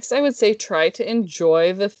 Next, I would say try to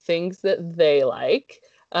enjoy the things that they like.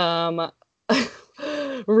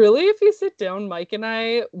 Really, if you sit down, Mike and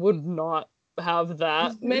I would not have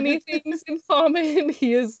that many things in common.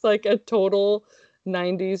 He is like a total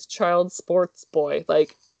 90s child sports boy.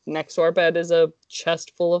 Like, next to our bed is a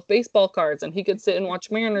chest full of baseball cards, and he could sit and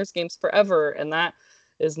watch Mariners games forever, and that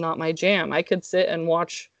is not my jam. I could sit and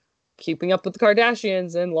watch Keeping Up with the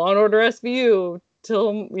Kardashians and Law and Order SVU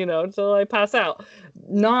till I pass out.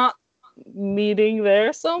 Not meeting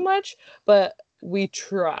there so much, but we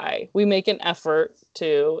try. We make an effort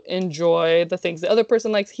to enjoy the things the other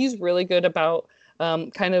person likes. He's really good about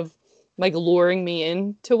kind of like luring me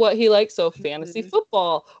into what he likes. So fantasy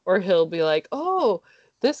football, or he'll be like, oh,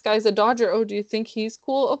 this guy's a Dodger. Oh, do you think he's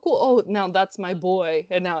cool? Oh, cool. Oh, now that's my boy.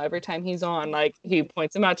 And now every time he's on, like, he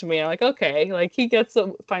points him out to me. I'm like, okay, like he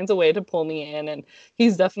finds a way to pull me in. And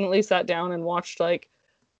he's definitely sat down and watched like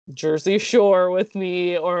Jersey Shore with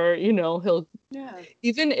me, or he'll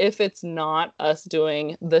even if it's not us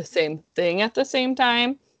doing the same thing at the same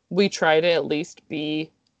time, we try to at least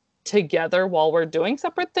be together while we're doing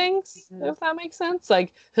separate things, if that makes sense.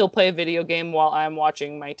 Like, he'll play a video game while I'm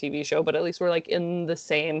watching my TV show, but at least we're like in the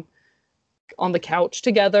same, on the couch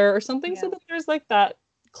together or something, so that there's like that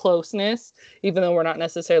closeness, even though we're not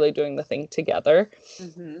necessarily doing the thing together.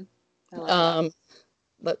 I like that.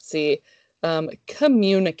 Let's see.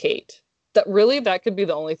 Communicate. That could be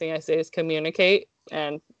the only thing I say is communicate,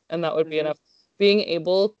 and that would be enough. Being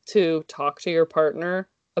able to talk to your partner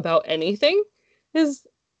about anything is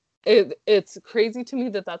it's crazy to me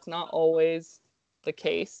that that's not always the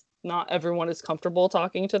case. Not everyone is comfortable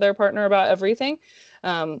talking to their partner about everything.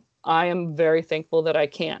 I am very thankful that I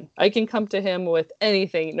can come to him with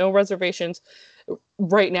anything, no reservations.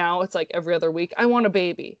 Right now, it's like every other week, I want a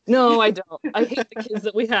baby. No, I don't. I hate the kids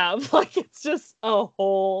that we have. Like, it's just a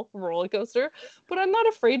whole roller coaster. But I'm not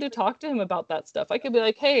afraid to talk to him about that stuff. I could be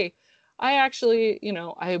like, hey, I actually,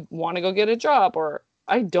 I want to go get a job, or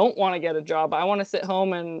I don't want to get a job. I want to sit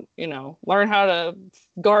home and, learn how to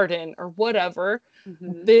garden or whatever.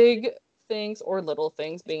 Big things or little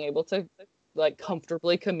things, being able to like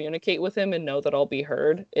comfortably communicate with him and know that I'll be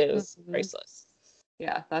heard is priceless.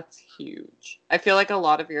 Yeah, that's huge. I feel like a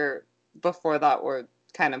lot of before that were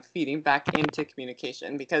kind of feeding back into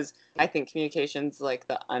communication, because I think communication's like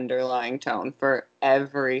the underlying tone for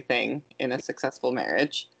everything in a successful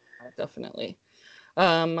marriage. Definitely.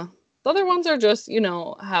 The other ones are just,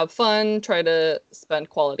 have fun, try to spend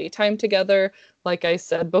quality time together. Like I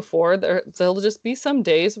said before, there'll just be some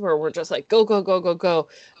days where we're just like, go, go, go, go, go.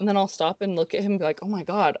 And then I'll stop and look at him and be like, oh my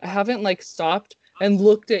God, I haven't like stopped and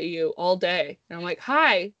looked at you all day. And I'm like,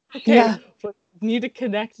 hi, Okay, Yeah. but need to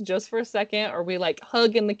connect just for a second, or we like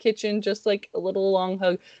hug in the kitchen, just like a little long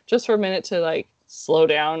hug, just for a minute to like slow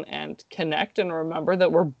down and connect and remember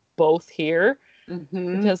that we're both here.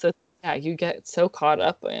 Mm-hmm. Because yeah, you get so caught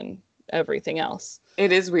up in everything else.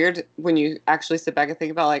 It is weird when you actually sit back and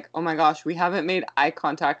think about like, oh my gosh, we haven't made eye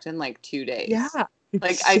contact in like 2 days. Yeah.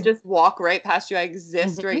 Like I just walk right past you. I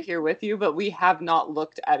exist Mhm. right here with you, but we have not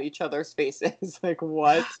looked at each other's faces. Like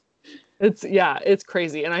what? It's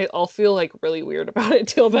crazy. And I'll feel like really weird about it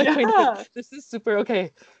too. But Yeah. this is super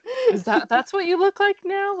okay. That's what you look like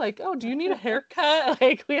now? Like, oh, do you need a haircut?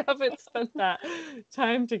 Like we haven't spent that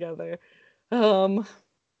time together. Um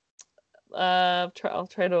I'll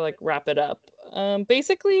try to like wrap it up.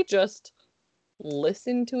 Basically just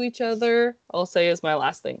listen to each other. I'll say is my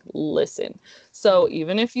last thing. Listen. So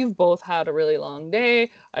even if you've both had a really long day,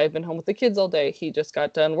 I've been home with the kids all day. He just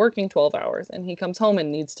got done working 12 hours and he comes home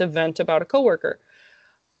and needs to vent about a coworker.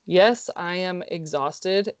 Yes, I am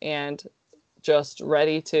exhausted and just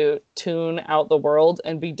ready to tune out the world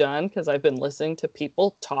and be done because I've been listening to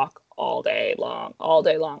people talk all day long, all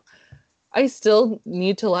day long. I still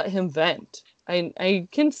need to let him vent. I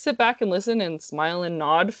can sit back and listen and smile and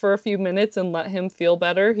nod for a few minutes and let him feel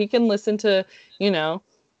better. He can listen to,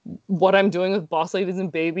 what I'm doing with boss ladies and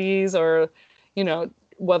babies or,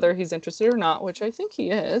 whether he's interested or not, which I think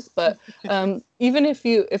he is. But even if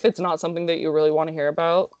it's not something that you really want to hear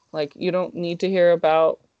about, like you don't need to hear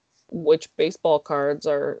about which baseball cards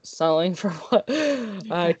are selling for what.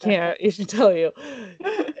 I can't even tell you.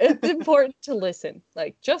 It's important to listen.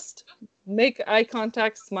 Like just make eye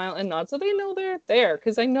contact, smile, and nod so they know they're there.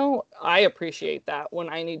 Because I know I appreciate that when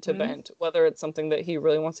I need to vent, whether it's something that he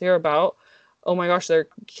really wants to hear about. Oh my gosh, they're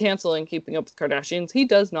canceling Keeping Up with Kardashians. He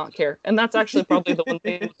does not care. And that's actually probably the one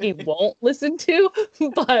thing he won't listen to.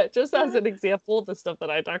 But just as an example, the stuff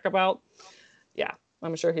that I talk about, yeah,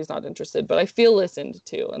 I'm sure he's not interested. But I feel listened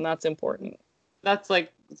to, and that's important. That's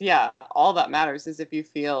like, yeah, all that matters is if you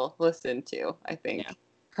feel listened to, I think. Yeah.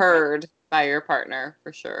 Heard by your partner,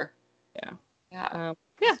 for sure. Yeah. Yeah.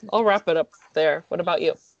 Yeah, I'll wrap it up there. What about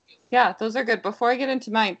you? Yeah, those are good. Before I get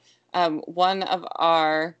into mine, one of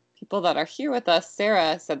our people that are here with us,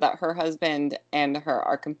 Sarah, said that her husband and her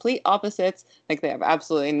are complete opposites. Like they have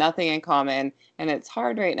absolutely nothing in common. And it's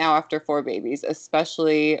hard right now after 4 babies,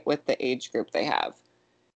 especially with the age group they have.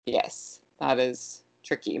 Yes, that is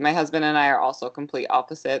tricky. My husband and I are also complete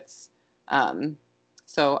opposites.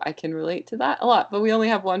 So I can relate to that a lot. But we only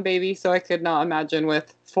have 1 baby, so I could not imagine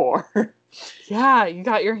with 4. Yeah, you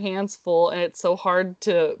got your hands full, and it's so hard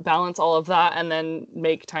to balance all of that and then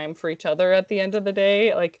make time for each other at the end of the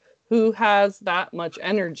day. Like, who has that much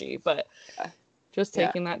energy? But just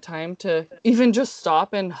taking that time to even just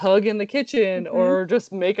stop and hug in the kitchen or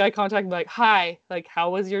just make eye contact, like, hi, like, how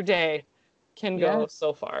was your day? Can go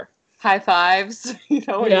so far. High fives,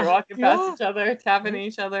 when you're walking past each other, tapping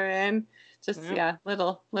each other in. Just,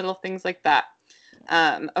 little things like that.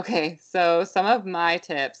 Okay, so some of my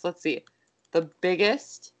tips. Let's see. The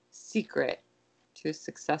biggest secret to a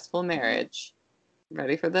successful marriage.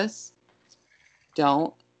 Ready for this?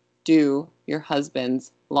 Don't do your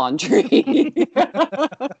husband's laundry.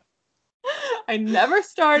 I never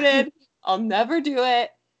started. I'll never do it.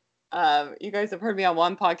 You guys have heard me on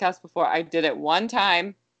one podcast before. I did it one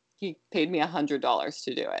time. He paid me $100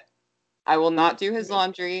 to do it. I will not do his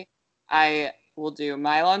laundry. I will do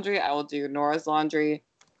my laundry. I will do Nora's laundry.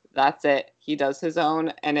 That's it. He does his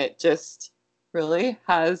own. And it just really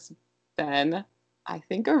has been, I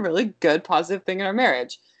think, a really good positive thing in our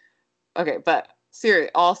marriage. Okay, but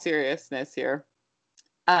all seriousness here.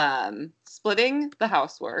 Splitting the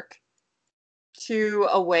housework to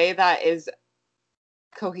a way that is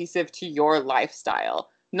cohesive to your lifestyle.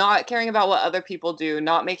 Not caring about what other people do,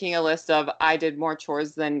 not making a list of I did more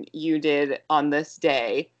chores than you did on this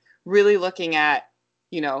day. Really looking at,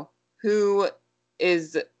 who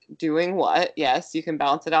is doing what. Yes, you can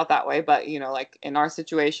balance it out that way, but like in our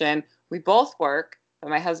situation, we both work,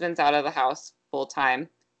 but my husband's out of the house full time.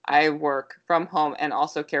 I work from home and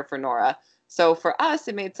also care for Nora. So for us,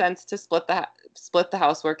 it made sense to split the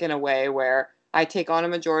housework in a way where I take on a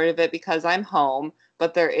majority of it because I'm home,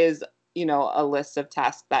 but there is, a list of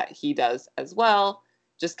tasks that he does as well,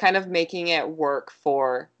 just kind of making it work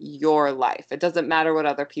for your life. It doesn't matter what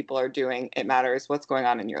other people are doing. It matters what's going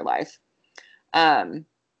on in your life.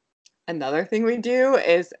 Another thing we do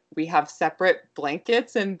is we have separate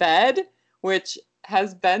blankets in bed, which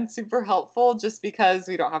has been super helpful just because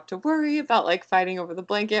we don't have to worry about like fighting over the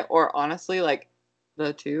blanket or honestly like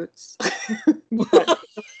the toots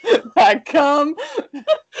that come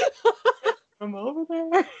from over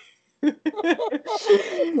there.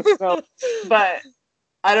 So, but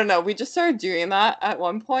I don't know. We just started doing that at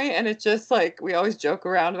one point, and it's just like we always joke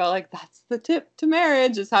around about like that's the tip to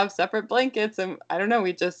marriage is have separate blankets, and I don't know.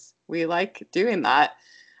 We like doing that.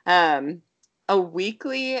 Um, a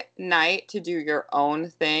weekly night to do your own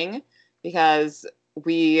thing because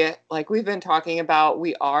we've been talking about,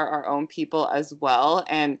 we are our own people as well,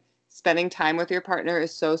 and spending time with your partner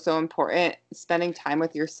is so important. Spending time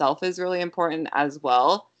with yourself is really important as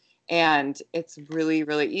well. And it's really,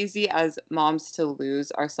 really easy as moms to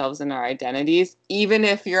lose ourselves in our identities. Even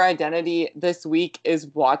if your identity this week is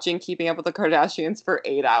watching Keeping Up with the Kardashians for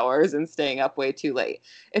 8 hours and staying up way too late,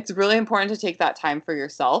 it's really important to take that time for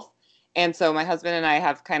yourself. And so my husband and I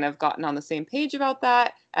have kind of gotten on the same page about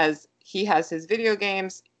that. As he has his video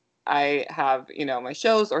games, I have, my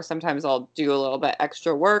shows, or sometimes I'll do a little bit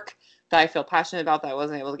extra work that I feel passionate about that I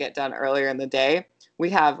wasn't able to get done earlier in the day. We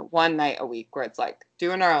have one night a week where it's like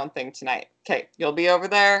doing our own thing tonight. Okay, you'll be over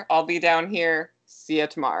there. I'll be down here. See you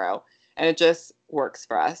tomorrow. And it just works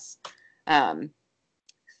for us.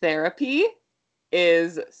 Therapy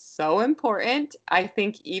is so important. I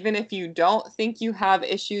think even if you don't think you have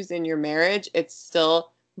issues in your marriage, it's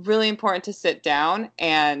still really important to sit down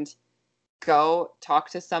and go talk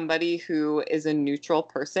to somebody who is a neutral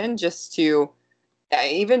person,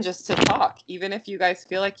 even just to talk. Even if you guys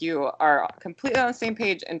feel like you are completely on the same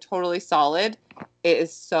page and totally solid, it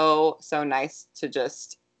is so nice to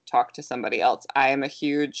just talk to somebody else. I am a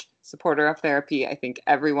huge supporter of therapy. I think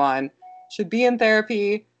everyone should be in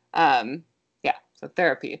therapy. So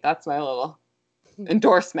therapy, that's my little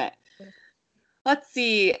endorsement. Let's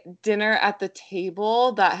see, dinner at the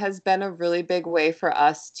table. That has been a really big way for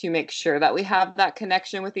us to make sure that we have that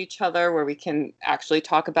connection with each other where we can actually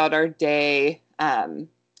talk about our day.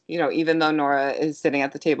 Even though Nora is sitting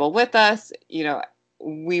at the table with us,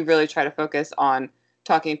 we really try to focus on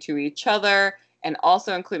talking to each other and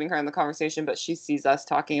also including her in the conversation, but she sees us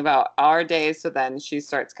talking about our days. So then she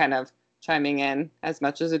starts kind of chiming in as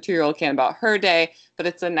much as a 2-year-old can about her day, but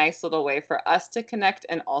it's a nice little way for us to connect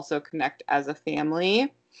and also connect as a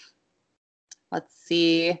family. Let's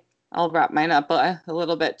see. I'll wrap mine up a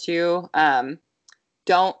little bit too.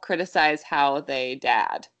 Don't criticize how they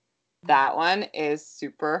dad. That one is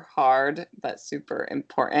super hard, but super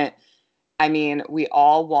important. I mean, we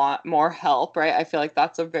all want more help, right? I feel like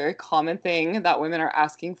that's a very common thing that women are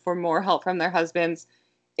asking for more help from their husbands.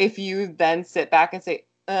 If you then sit back and say,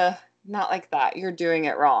 not like that, you're doing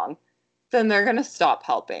it wrong, then they're going to stop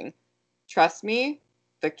helping. Trust me,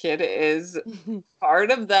 the kid is part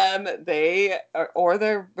of them.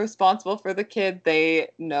 They're responsible for the kid. They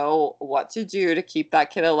know what to do to keep that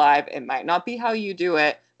kid alive. It might not be how you do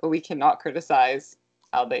it, but we cannot criticize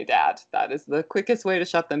how they dad. That is the quickest way to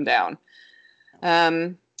shut them down.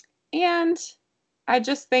 And I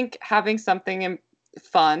just think having something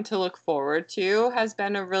fun to look forward to has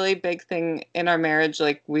been a really big thing in our marriage.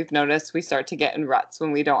 Like, we've noticed we start to get in ruts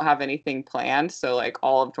when we don't have anything planned. So like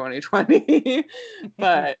all of 2020,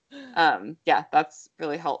 but that's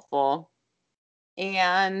really helpful.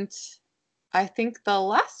 And I think the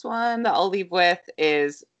last one that I'll leave with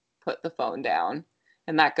is put the phone down.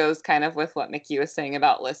 And that goes kind of with what Mickey was saying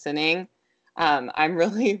about listening. I'm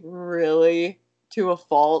really, really to a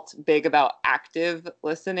fault big about active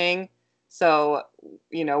listening. So,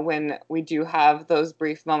 when we do have those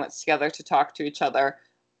brief moments together to talk to each other,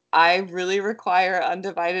 I really require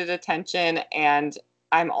undivided attention. And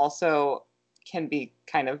I'm also can be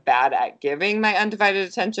kind of bad at giving my undivided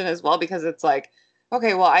attention as well, because it's like,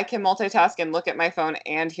 okay, well, I can multitask and look at my phone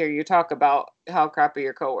and hear you talk about how crappy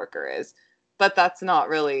your coworker is. But that's not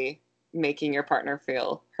really making your partner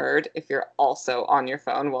feel heard if you're also on your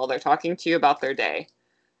phone while they're talking to you about their day.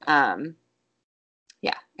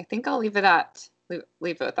 I think I'll leave it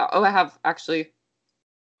with that. Oh, I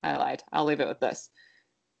lied. I'll leave it with this.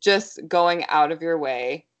 Just going out of your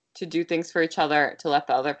way to do things for each other, to let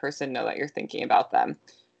the other person know that you're thinking about them.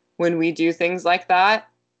 When we do things like that,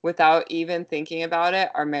 without even thinking about it,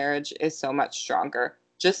 our marriage is so much stronger.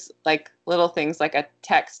 Just like little things like a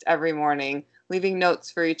text every morning, leaving notes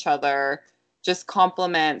for each other, just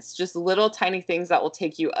compliments, just little tiny things that will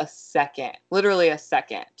take you a second, literally a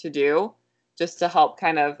second to do, just to help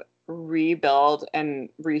kind of rebuild and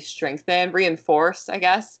reinforce, I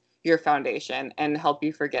guess, your foundation and help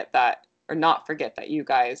you forget that, or not forget that you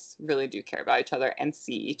guys really do care about each other and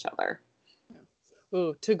see each other.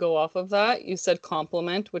 Ooh, to go off of that, you said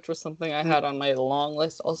compliment, which was something I had on my long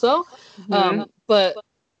list also. But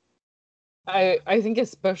I think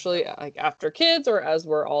especially like after kids or as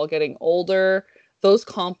we're all getting older, those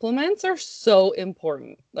compliments are so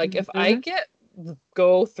important. Like if I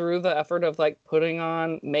go through the effort of like putting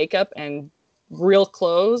on makeup and real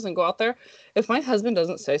close and go out there, if my husband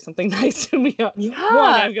doesn't say something nice to me, one, Yeah.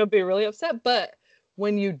 I'm gonna be really upset. But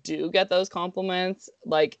when you do get those compliments,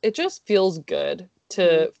 like, it just feels good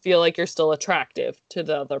to feel like you're still attractive to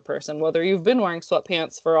the other person, whether you've been wearing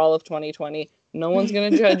sweatpants for all of 2020. No one's going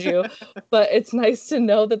to judge you, but it's nice to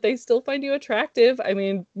know that they still find you attractive. I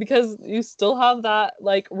mean, because you still have that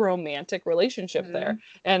like romantic relationship there.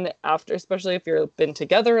 And after, especially if you've been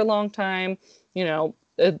together a long time, you know,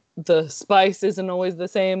 the spice isn't always the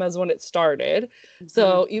same as when it started.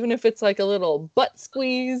 So even if it's like a little butt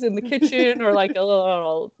squeeze in the kitchen or like a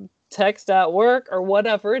little text at work or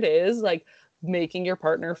whatever it is, like, making your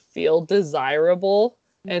partner feel desirable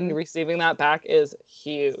and receiving that back is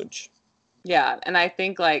huge. Yeah. And I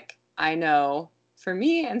think, like, I know for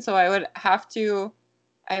me, and so I would have to,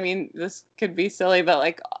 I mean, this could be silly, but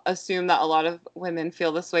like, assume that a lot of women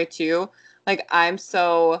feel this way too. Like, I'm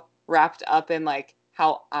so wrapped up in like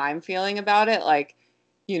how I'm feeling about it. Like,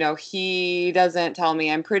 you know, he doesn't tell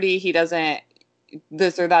me I'm pretty. He doesn't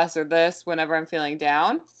this or that or this whenever I'm feeling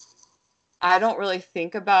down. I don't really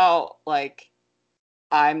think about like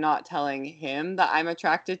I'm not telling him that I'm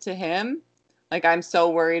attracted to him. Like, I'm so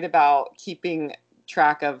worried about keeping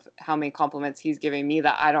track of how many compliments he's giving me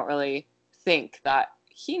that I don't really think that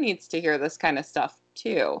he needs to hear this kind of stuff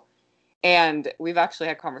too. And we've actually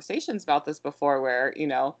had conversations about this before where, you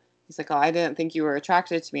know, he's like, "Oh, I didn't think you were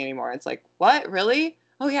attracted to me anymore." It's like, "What? Really?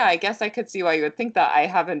 Oh, yeah, I guess I could see why you would think that. I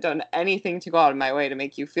haven't done anything to go out of my way to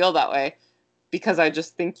make you feel that way because I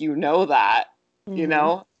just think you know that, you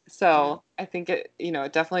know?" So I think it, you know,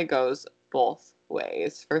 it definitely goes both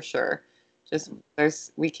ways for sure. Just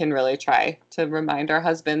we can really try to remind our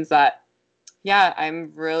husbands that, yeah,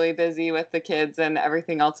 I'm really busy with the kids and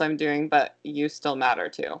everything else I'm doing, but you still matter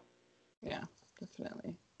too. Yeah,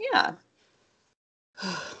 definitely. Yeah.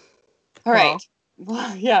 All right.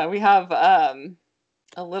 Well, yeah, we have a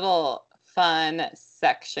little fun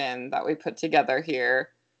section that we put together here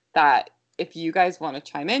that if you guys want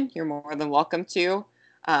to chime in, you're more than welcome to.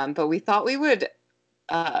 But we thought we would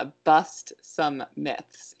bust some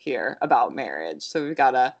myths here about marriage. So we've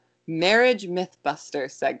got a marriage mythbuster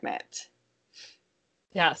segment.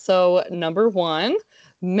 Yeah, so number 1,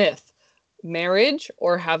 myth. Marriage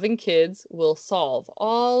or having kids will solve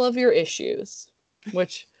all of your issues.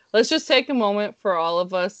 Which, let's just take a moment for all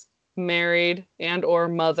of us married and or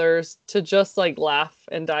mothers to just like laugh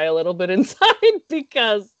and die a little bit inside,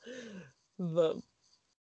 because the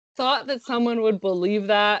thought that someone would believe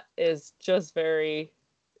that is just very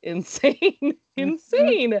insane.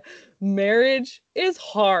 Insane. Marriage is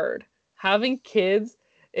hard. Having kids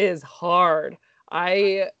is hard.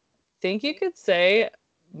 I think you could say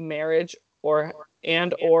marriage or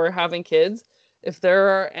having kids, if there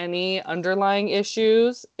are any underlying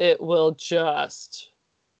issues, it will just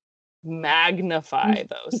magnify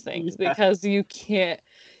those things, because you can't,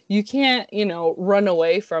 you know, run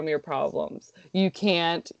away from your problems. You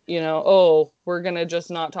can't, you know, oh, we're going to just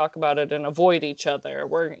not talk about it and avoid each other.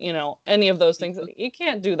 We're, you know, any of those things. You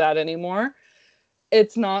can't do that anymore.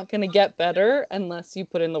 It's not going to get better unless you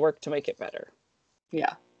put in the work to make it better.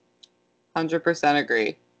 Yeah. 100%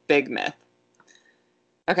 agree. Big myth.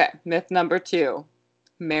 Okay, myth number 2.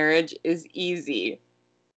 Marriage is easy,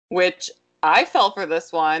 which I fell for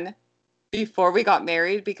this one before we got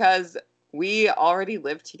married because we already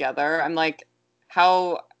lived together. I'm like,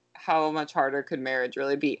 how much harder could marriage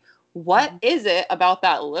really be? What is it about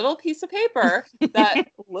that little piece of paper that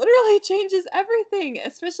literally changes everything,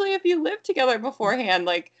 especially if you live together beforehand?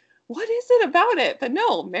 Like, what is it about it? But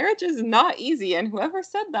no, marriage is not easy, and whoever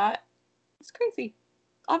said that is crazy.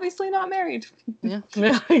 Obviously not married. Yeah,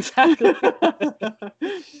 exactly.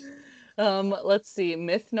 Let's see.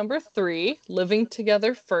 Myth number 3, living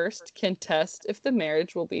together first can test if the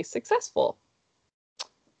marriage will be successful.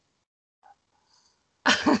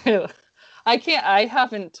 I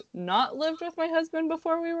haven't not lived with my husband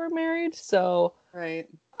before we were married, so Right.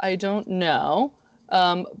 I don't know.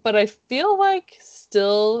 But I feel like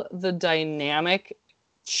still the dynamic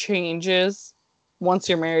changes once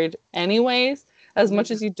you're married anyways. As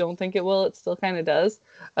much as you don't think it will, it still kind of does.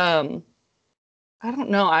 I don't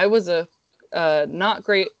know. I was a not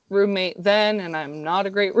great roommate then, and I'm not a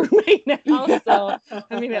great roommate now. So,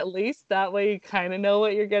 I mean, at least that way you kind of know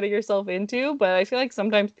what you're getting yourself into. But I feel like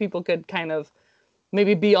sometimes people could kind of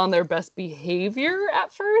maybe be on their best behavior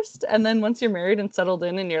at first. And then once you're married and settled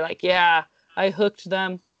in and you're like, yeah, I hooked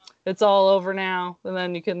them. It's all over now. And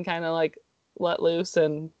then you can kind of like let loose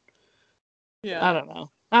and Yeah. I don't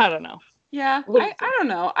know. Yeah, I don't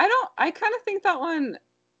know. I kind of think that one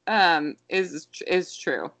is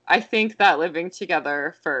true. I think that living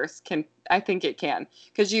together first I think it can,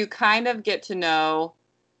 because you kind of get to know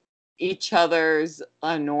each other's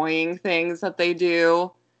annoying things that they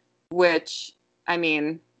do, which, I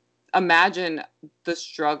mean, imagine the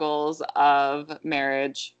struggles of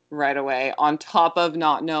marriage right away on top of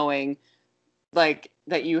not knowing, like,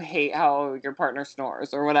 that you hate how your partner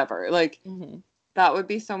snores or whatever. Like, that would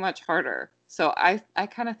be so much harder. So I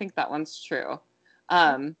kind of think that one's true.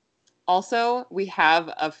 Also, we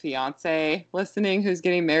have a fiance listening who's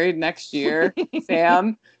getting married next year,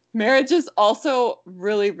 Sam. Marriage is also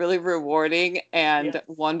really, really rewarding and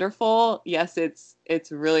wonderful. Yes,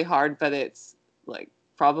 it's really hard, but it's like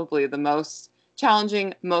probably the most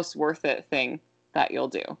challenging, most worth it thing that you'll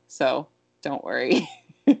do. So don't worry.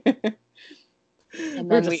 And then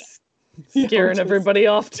we're just scaring everybody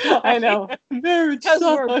off. I know. Marriage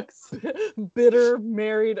sucks. Bitter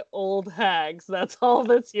married old hags. That's all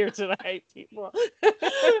that's here tonight, people.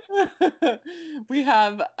 We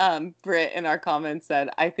have Britt in our comments said,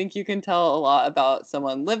 I think you can tell a lot about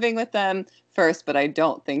someone living with them first, but I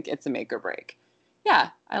don't think it's a make or break. Yeah,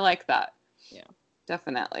 I like that. Yeah,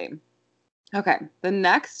 definitely. Okay, the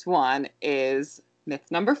next one is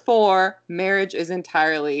myth number 4. Marriage is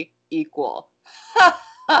entirely equal.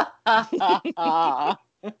 That's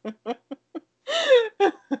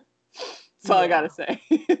all I gotta say.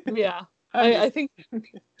 Yeah. I think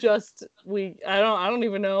I don't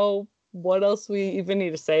even know what else we even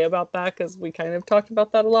need to say about that, because we kind of talked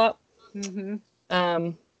about that a lot.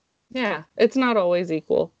 Yeah, it's not always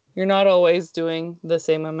equal. You're not always doing the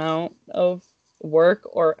same amount of work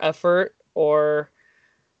or effort or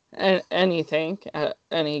anything at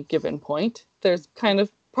any given point. There's kind of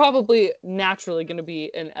probably naturally going to be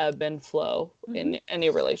an ebb and flow in any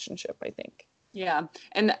relationship, I think. Yeah.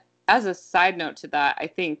 And as a side note to that, I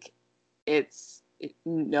think it's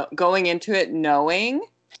going into it knowing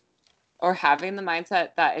or having the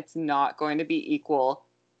mindset that it's not going to be equal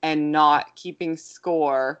and not keeping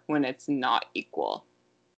score when it's not equal,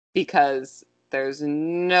 because there's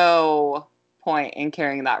no point in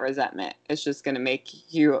carrying that resentment. It's just going to make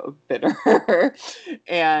you bitter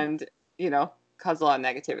and, cause a lot of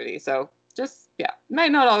negativity. So just,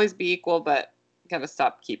 might not always be equal, but gotta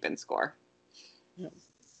stop keeping score.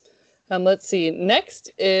 Let's see. Next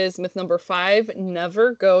is myth number 5,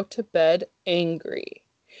 never go to bed angry.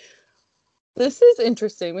 This is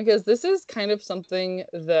interesting because this is kind of something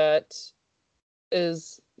that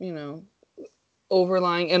is,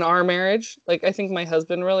 overlying in our marriage. Like, I think my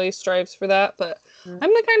husband really strives for that, but I'm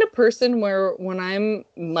the kind of person where when I'm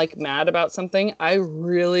like mad about something, I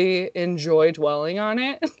really enjoy dwelling on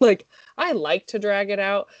it. Like, I like to drag it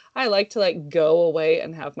out. I like to like go away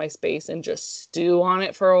and have my space and just stew on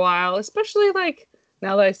it for a while, especially like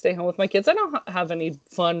now that I stay home with my kids. I don't have any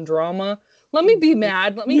fun drama. Let me be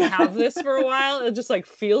mad. Let me have this for a while and just like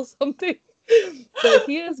feel something. But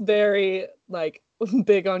he is very like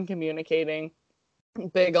big on communicating,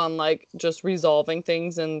 big on like just resolving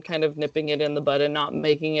things and kind of nipping it in the bud and not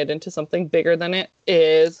making it into something bigger than it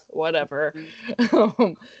is, whatever.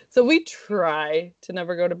 So we try to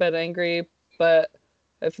never go to bed angry, but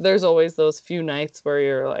if there's always those few nights where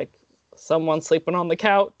you're like someone sleeping on the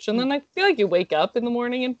couch, and then I feel like you wake up in the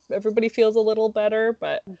morning and everybody feels a little better.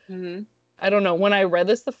 But I don't know, when I read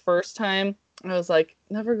this the first time, I was like,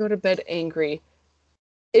 never go to bed angry.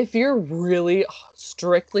 If you're really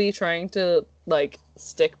strictly trying to like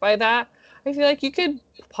stick by that, I feel like you could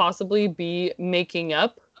possibly be making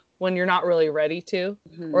up when you're not really ready to,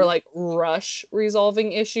 or like rush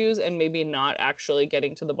resolving issues and maybe not actually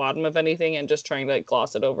getting to the bottom of anything and just trying to like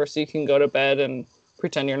gloss it over so you can go to bed and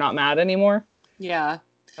pretend you're not mad anymore. Yeah.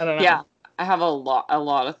 I don't know. Yeah. I have a lot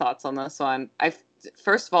of thoughts on this one.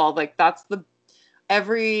 First of all, like, that's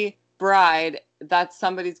every bride, that's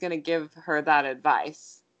somebody's going to give her that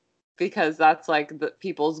advice, because that's like the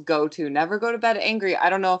people's go-to. Never go to bed angry. I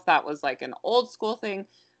don't know if that was like an old school thing.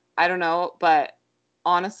 I don't know, but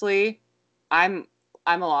honestly, I'm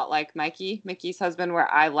a lot like Mickey's husband,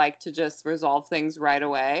 where I like to just resolve things right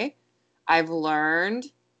away. I've learned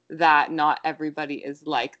that not everybody is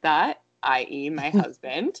like that, i.e. my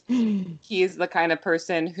husband. He's the kind of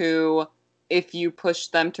person who, if you push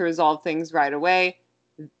them to resolve things right away,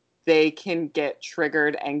 they can get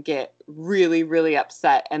triggered and get really, really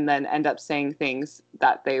upset and then end up saying things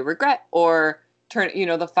that they regret, or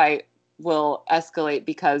the fight will escalate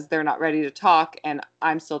because they're not ready to talk and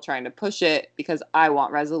I'm still trying to push it because I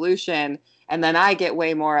want resolution. And then I get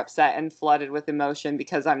way more upset and flooded with emotion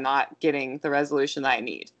because I'm not getting the resolution that I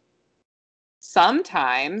need.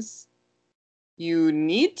 Sometimes you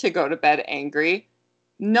need to go to bed angry,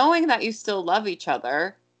 knowing that you still love each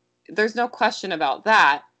other, there's no question about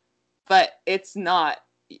that, but it's not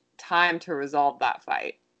time to resolve that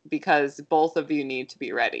fight because both of you need to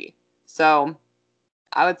be ready. So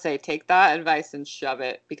I would say take that advice and shove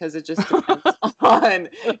it because it just depends on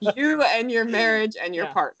you and your marriage and your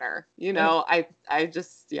partner. You know, I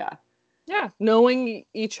just, Yeah, knowing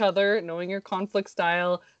each other, knowing your conflict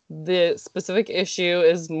style, the specific issue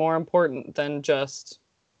is more important than just,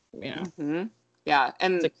 Yeah,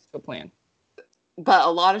 and stick to a plan. But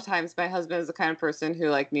a lot of times my husband is the kind of person who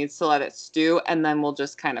like needs to let it stew and then we'll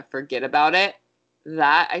just kind of forget about it.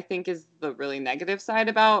 That I think is the really negative side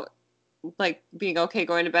about like being okay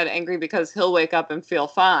going to bed angry because he'll wake up and feel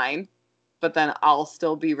fine, but then I'll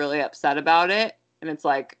still be really upset about it. And it's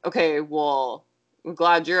like, okay, well, I'm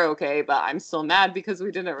glad you're okay, but I'm still mad because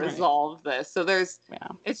we didn't resolve this. So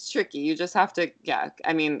it's tricky. You just have to,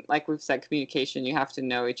 I mean, like we've said, communication, you have to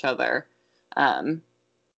know each other.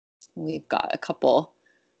 We've got a couple.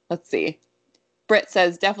 Let's see. Britt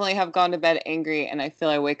says, definitely have gone to bed angry and I feel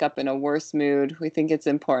I wake up in a worse mood. We think it's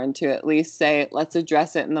important to at least say, let's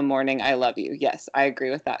address it in the morning. I love you. Yes, I agree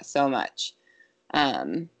with that so much.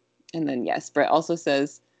 And then, yes, Britt also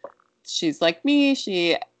says she's like me.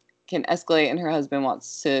 She can escalate and her husband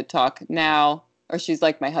wants to talk now. Or she's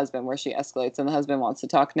like my husband where she escalates and the husband wants to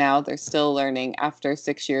talk now. They're still learning after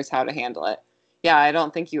 6 years how to handle it. Yeah, I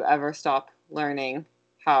don't think you ever stop learning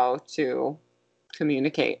how to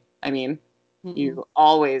communicate. I mean, you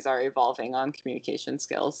always are evolving on communication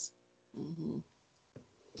skills.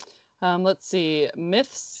 Let's see.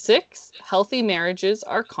 Myth 6, healthy marriages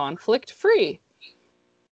are conflict free.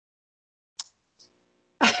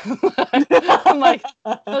 I'm like,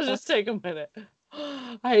 let's just take a minute.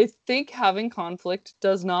 I think having conflict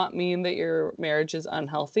does not mean that your marriage is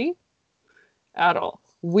unhealthy at all.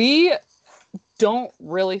 We don't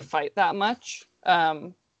really fight that much.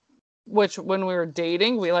 Which when we were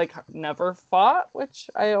dating, we like never fought, which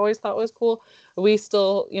I always thought was cool. We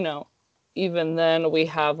still, even then we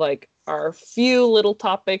have like our few little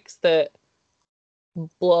topics that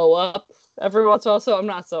blow up every once in a while. So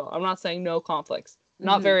I'm not saying no conflicts.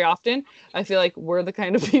 Not very often. I feel like we're the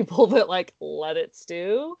kind of people that like let it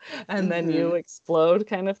stew and then you explode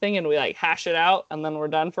kind of thing and we like hash it out and then we're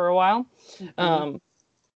done for a while.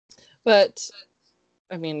 But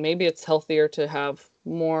I mean, maybe it's healthier to have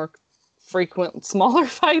more frequent, smaller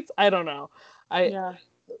fights. I don't know.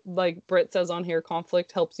 Like Britt says on here,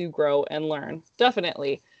 conflict helps you grow and learn.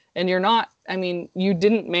 Definitely. And you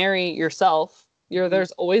didn't marry yourself.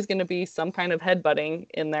 There's always going to be some kind of headbutting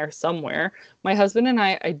in there somewhere. My husband and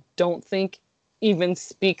I don't think even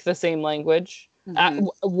speak the same language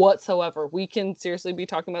whatsoever. We can seriously be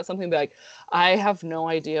talking about something like, I have no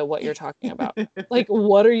idea what you're talking about. Like,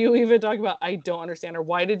 what are you even talking about? I don't understand. Or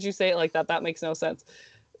why did you say it like that? That makes no sense.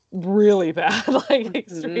 Really bad, like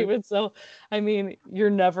extreme. And so, I mean, you're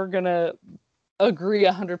never going to agree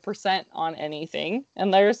 100% on anything.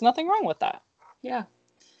 And there's nothing wrong with that. Yeah.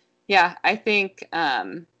 Yeah, I think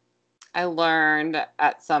I learned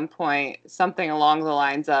at some point something along the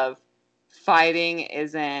lines of fighting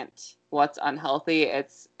isn't what's unhealthy,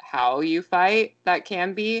 it's how you fight that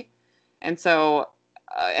can be. And so,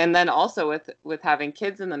 and then also with having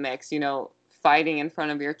kids in the mix, fighting in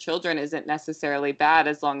front of your children isn't necessarily bad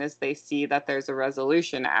as long as they see that there's a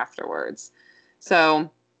resolution afterwards.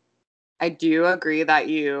 So I do agree that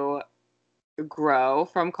you grow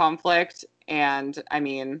from conflict. And I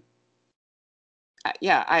mean,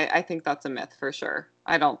 I think that's a myth for sure.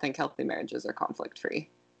 I don't think healthy marriages are conflict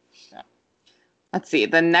free. Yeah. Let's see.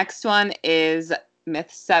 The next one is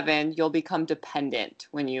myth 7. You'll become dependent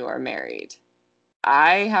when you are married.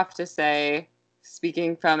 I have to say,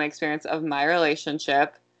 speaking from experience of my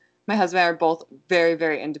relationship, my husband and I are both very,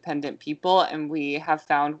 very independent people, and we have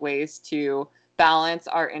found ways to balance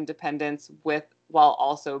our independence while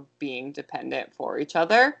also being dependent for each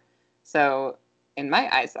other. So in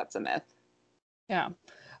my eyes, that's a myth. Yeah.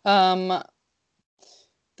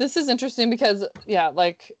 This is interesting because,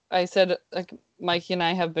 like I said, like Mikey and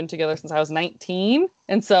I have been together since I was 19.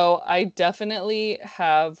 And so I definitely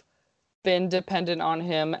have been dependent on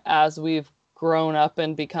him as we've grown up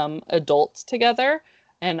and become adults together.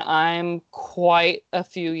 And I'm quite a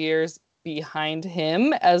few years behind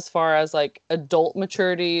him as far as like adult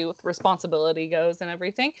maturity with responsibility goes and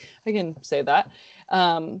everything. I can say that.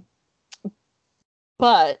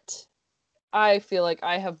 But I feel like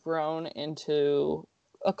I have grown into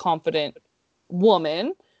a confident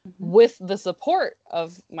woman with the support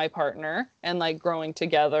of my partner and like growing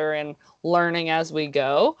together and learning as we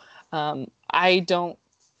go. I don't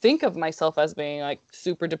think of myself as being like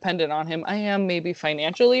super dependent on him. I am maybe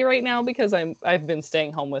financially right now because I've been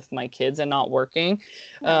staying home with my kids and not working.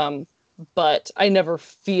 But I never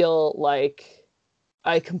feel like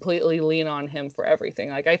I completely lean on him for everything.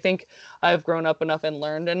 Like, I think I've grown up enough and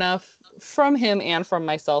learned enough from him and from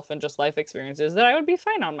myself and just life experiences that I would be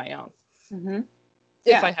fine on my own. Mm-hmm.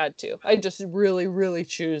 If I had to. I just really, really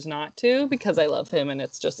choose not to because I love him and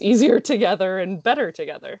it's just easier together and better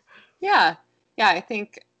together. Yeah. Yeah. I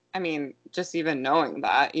think, I mean, just even knowing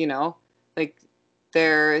that, you know, like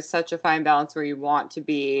there is such a fine balance where you want to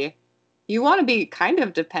be kind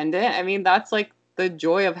of dependent. I mean, that's like the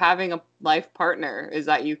joy of having a life partner is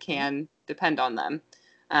that you can depend on them.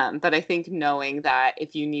 But I think knowing that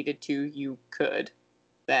if you needed to, you could,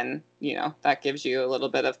 then, you know, that gives you a little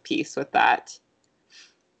bit of peace with that.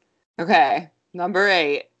 Okay, number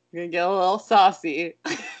 8. I'm gonna get a little saucy.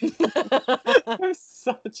 I'm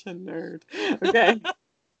such a nerd. Okay.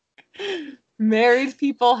 Married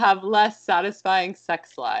people have less satisfying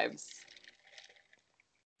sex lives.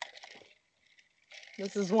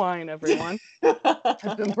 This is wine, everyone.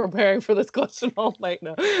 I've been preparing for this question all night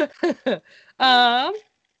now.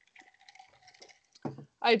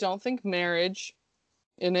 I don't think marriage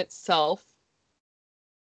in itself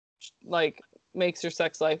like makes your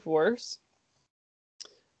sex life worse.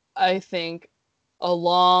 I think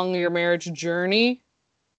along your marriage journey,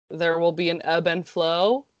 there will be an ebb and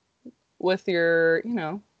flow with your, you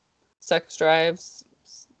know, sex drives,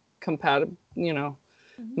 compatible, you know,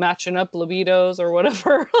 matching up libidos or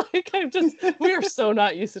whatever. Like, we are so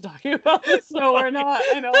not used to talking about this. No, we're not.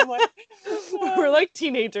 I know. I'm like, we're like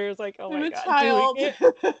teenagers. Like, oh my God, child.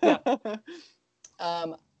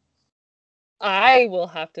 Yeah. I will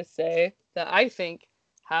have to say that I think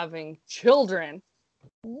having children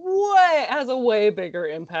has a way bigger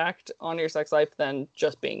impact on your sex life than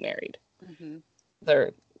just being married. Mm-hmm.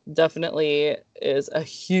 There definitely is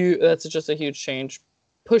that's just a huge change.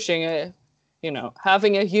 Pushing it, you know,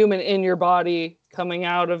 having a human in your body coming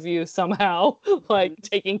out of you somehow, like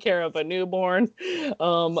taking care of a newborn.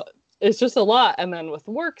 It's just a lot. And then with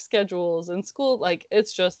work schedules and school, like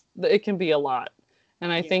it can be a lot.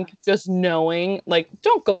 And I think just knowing, like,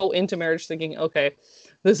 don't go into marriage thinking, okay,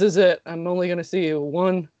 this is it. I'm only going to see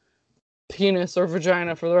one penis or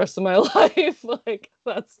vagina for the rest of my life. Like,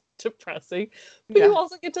 that's depressing. But you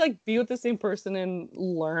also get to, like, be with the same person and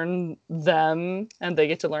learn them. And they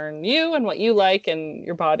get to learn you and what you like and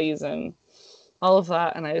your bodies and all of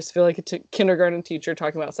that. And I just feel like a kindergarten teacher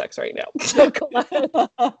talking about sex right now. So go ahead.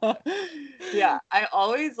 Yeah, I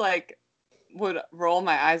always, like, would roll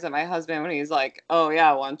my eyes at my husband when he's like, oh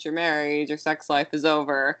yeah, once you're married, your sex life is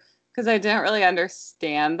over. Because I didn't really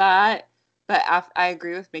understand that. But I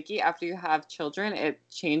agree with Mickey, after you have children, it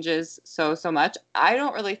changes so much. I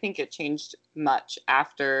don't really think it changed much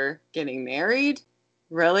after getting married,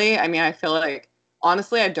 really. I mean, I feel like,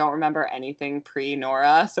 honestly, I don't remember anything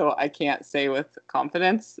pre-Nora, so I can't say with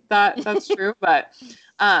confidence that that's true. But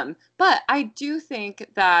I do think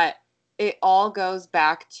that it all goes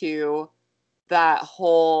back to that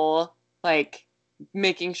whole, like,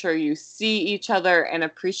 making sure you see each other and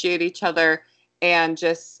appreciate each other and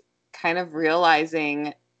just kind of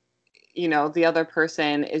realizing, you know, the other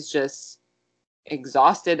person is just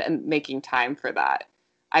exhausted and making time for that.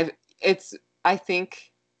 I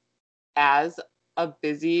think as a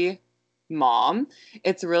busy mom,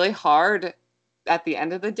 it's really hard at the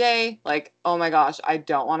end of the day, like, oh my gosh, I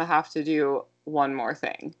don't want to have to do one more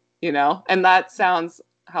thing, you know? And that sounds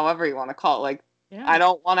however you want to call it, like, I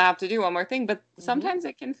don't want to have to do one more thing, but sometimes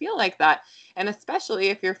it can feel like that. And especially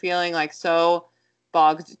if you're feeling like so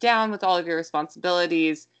bogged down with all of your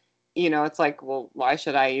responsibilities, you know, it's like, well, why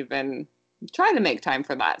should I even try to make time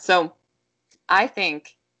for that? So I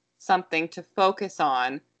think something to focus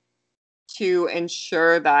on to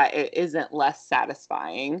ensure that it isn't less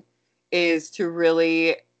satisfying is to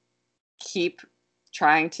really keep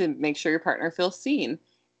trying to make sure your partner feels seen.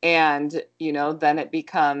 And, you know, then it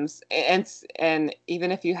becomes, and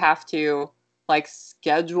even if you have to, like,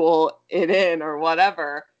 schedule it in or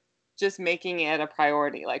whatever, just making it a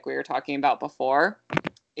priority, like we were talking about before,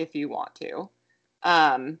 if you want to.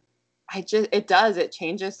 It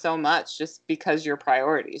changes so much just because your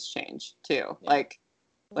priorities change too. Like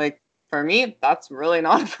for me, that's really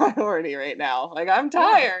not a priority right now. Like, I'm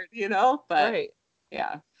tired, you know, but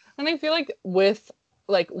yeah. And I feel like with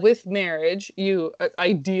marriage, you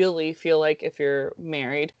ideally feel like if you're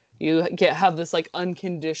married, you have this, like,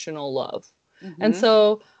 unconditional love. Mm-hmm. And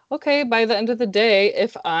so, okay, by the end of the day,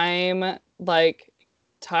 if I'm, like,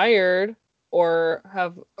 tired or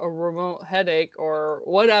have a remote headache or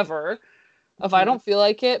whatever, if I don't feel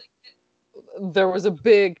like it, there was a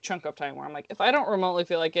big chunk of time where I'm like, if I don't remotely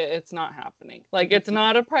feel like it, it's not happening. Like, it's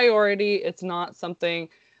not a priority. It's not something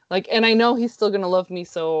like, and I know he's still going to love me,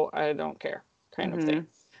 so I don't care kind of thing.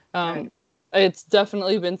 Right. It's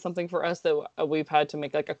definitely been something for us that we've had to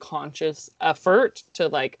make like a conscious effort to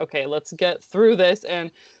like, okay, let's get through this.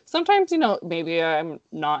 And sometimes, maybe I'm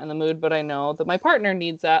not in the mood, but I know that my partner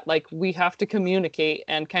needs that. Like, we have to communicate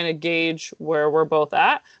and kind of gauge where we're both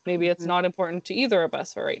at. Maybe it's not important to either of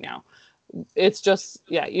us for right now. It's just,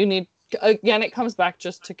 yeah, you need, again, it comes back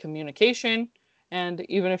just to communication. And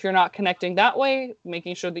even if you're not connecting that way,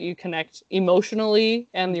 making sure that you connect emotionally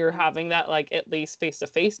and you're having that like at least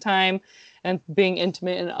face-to-face time and being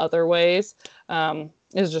intimate in other ways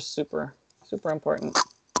is just super, super important.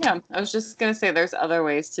 Yeah, I was just going to say there's other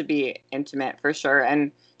ways to be intimate for sure.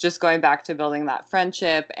 And just going back to building that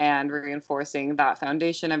friendship and reinforcing that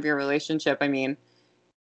foundation of your relationship. I mean,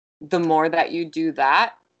 the more that you do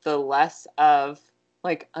that, the less of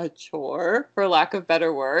like a chore, for lack of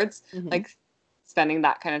better words, like spending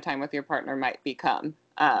that kind of time with your partner might become.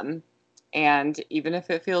 And even if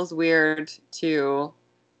it feels weird to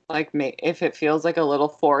like if it feels like a little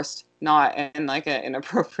forced, not in like an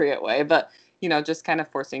inappropriate way, but just kind of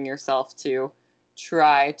forcing yourself to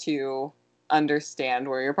try to understand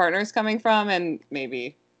where your partner is coming from and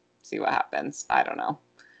maybe see what happens. I don't know.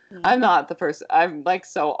 I'm not the person. I'm like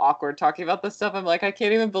so awkward talking about this stuff. I'm like, I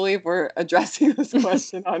can't even believe we're addressing this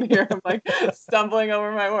question on here. I'm like stumbling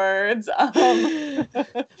over my words.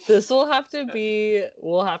 This will have to be,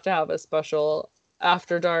 we'll have to have a special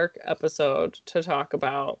after dark episode to talk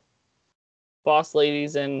about boss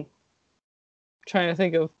ladies and trying to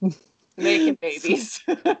think of making babies.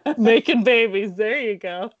 Making babies. There you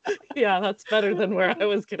go. Yeah, that's better than where I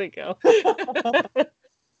was going to go.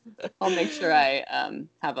 I'll make sure I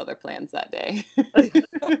have other plans that day.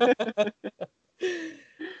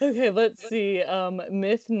 Okay, let's see.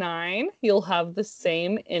 Myth 9, you'll have the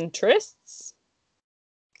same interests.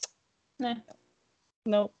 Nah.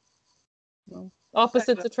 Nope. No.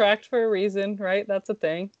 Opposites attract for a reason, right? That's a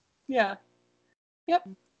thing. Yeah. Yep.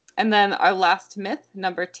 And then our last myth,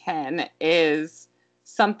 number 10, is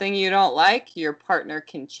something you don't like, your partner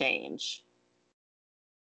can change.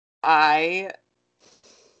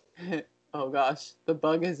 Oh gosh, the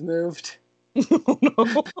bug has moved. Oh,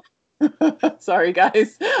 no. Sorry,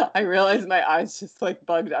 guys. I realized my eyes just like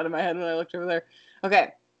bugged out of my head when I looked over there.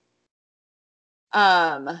 Okay.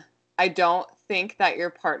 I don't think that your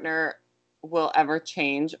partner will ever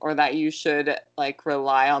change or that you should like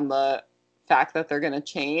rely on the fact that they're going to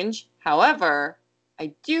change. However,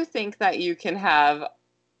 I do think that you can have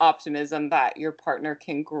optimism that your partner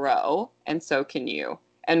can grow and so can you.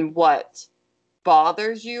 And what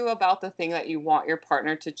bothers you about the thing that you want your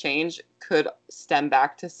partner to change could stem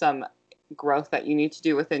back to some growth that you need to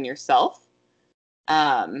do within yourself.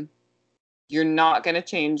 You're not going to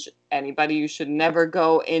change anybody. You should never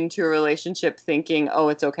go into a relationship thinking, oh,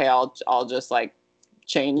 it's okay, I'll just like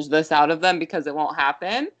change this out of them, because it won't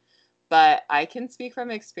happen. But I can speak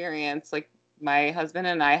from experience. Like, my husband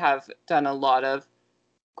and I have done a lot of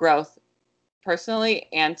growth personally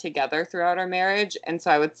and together throughout our marriage. And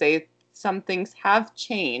so I would say some things have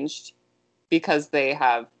changed because they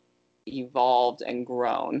have evolved and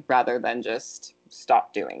grown rather than just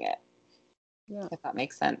stop doing it. Yeah. If that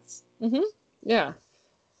makes sense. Mm-hmm. Yeah.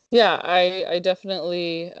 Yeah, I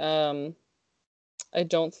definitely, I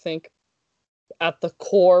don't think at the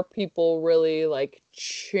core people really like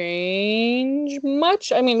change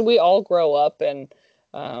much. I mean, we all grow up and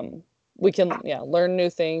we can learn new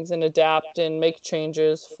things and adapt and make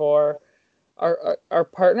changes for our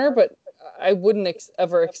partner, but I wouldn't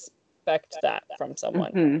ever expect that from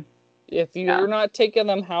someone. Mm-hmm. If you're not taking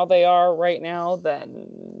them how they are right now, then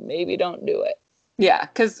maybe don't do it. Yeah,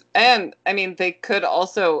 and I mean, they could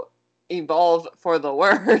also evolve for the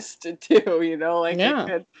worst too,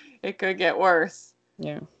 like it could get worse.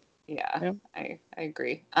 Yeah. I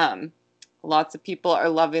agree. Lots of people are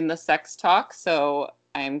loving the sex talk, so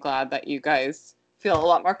I'm glad that you guys feel a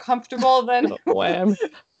lot more comfortable than Wham.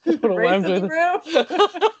 Race in the room.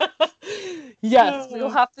 Yes, we'll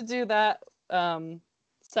have to do that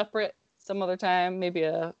separate some other time, maybe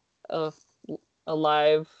a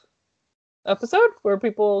live episode where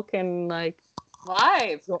people can like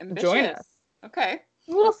live join us. Okay.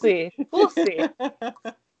 We'll see. We'll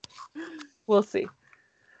see.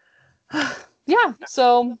 Yeah,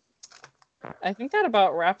 so I think that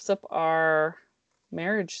about wraps up our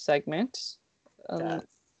marriage segment. We're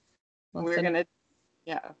gonna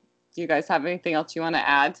do you guys have anything else you want to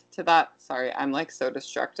add to that? Sorry, I'm like so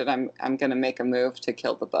distracted. I'm gonna make a move to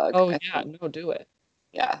kill the bug. Oh yeah, no, do it.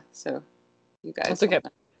 Yeah, so you guys. That's okay.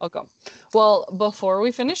 Welcome. Well, before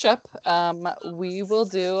we finish up, we will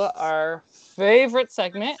do our favorite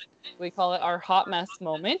segment. We call it our hot mess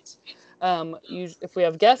moment. If we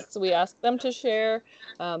have guests, we ask them to share.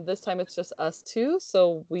 This time it's just us two,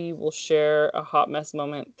 so we will share a hot mess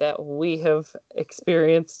moment that we have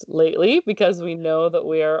experienced lately because we know that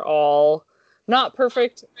we are all not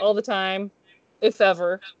perfect all the time, if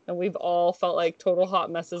ever, and we've all felt like total hot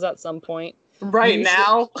messes at some point. Right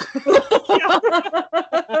now.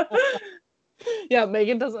 Yeah,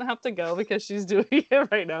 Megan doesn't have to go because she's doing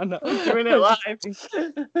it right now. No, I'm doing it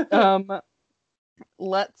live.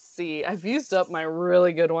 Let's see. I've used up my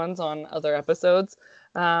really good ones on other episodes.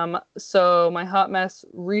 So my hot mess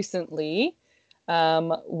recently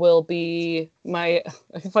will be my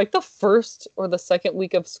like the first or the second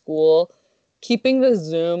week of school, keeping the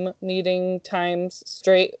Zoom meeting times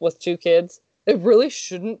straight with two kids. It really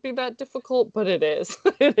shouldn't be that difficult, but it is.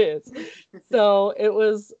 It is. So it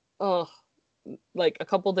was like a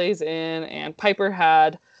couple days in, and Piper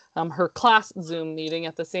had her class Zoom meeting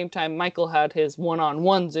at the same time Michael had his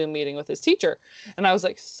one-on-one Zoom meeting with his teacher. And I was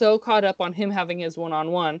like so caught up on him having his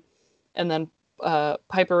one-on-one. And then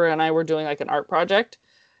Piper and I were doing like an art project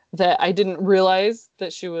that I didn't realize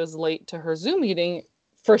that she was late to her Zoom meeting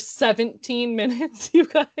for 17 minutes, you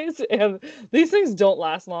guys. And these things don't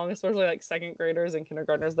last long, especially like second graders and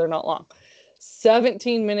kindergartners. They're not long.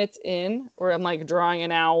 17 minutes in, where I'm like drawing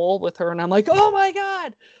an owl with her, and I'm like, oh my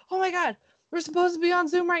God, we're supposed to be on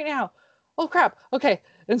Zoom right now. Oh crap. Okay.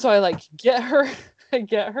 And so I like get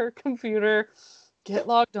her computer, get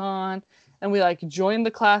logged on, and we like join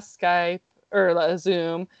the class Skype or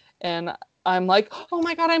Zoom, and I'm like, oh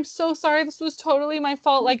my God, I'm so sorry. This was totally my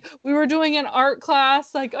fault. Like, we were doing an art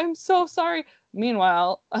class. Like, I'm so sorry.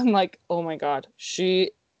 Meanwhile, I'm like, oh my God,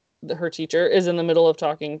 her teacher is in the middle of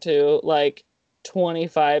talking to like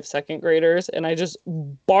 25 second graders, and I just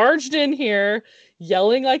barged in here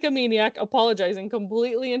yelling like a maniac, apologizing,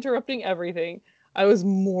 completely interrupting everything. I was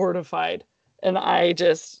mortified, and I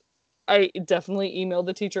definitely emailed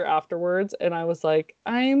the teacher afterwards, and I was like,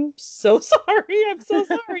 I'm so sorry. I'm so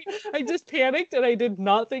sorry. I just panicked, and I did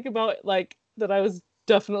not think about like that I was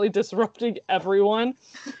definitely disrupting everyone.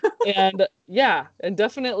 And yeah, and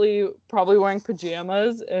definitely probably wearing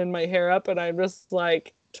pajamas and my hair up, and I'm just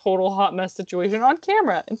like total hot mess situation on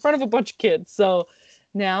camera in front of a bunch of kids. So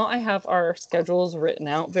now I have our schedules written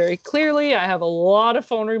out very clearly. I have a lot of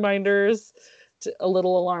phone reminders, a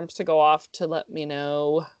little alarms to go off to let me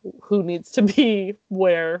know who needs to be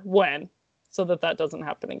where, when, so that doesn't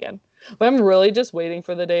happen again. But I'm really just waiting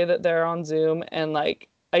for the day that they're on Zoom and like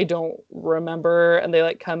I don't remember, and they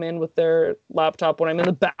like come in with their laptop when I'm in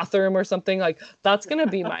the bathroom or something. Like, that's gonna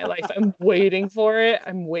be my life. I'm waiting for it.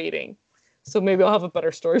 I'm waiting. So maybe I'll have a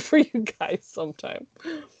better story for you guys sometime.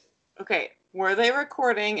 Okay, were they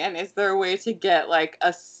recording, and is there a way to get like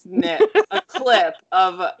a clip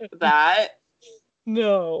of that?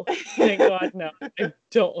 No, thank God, no. I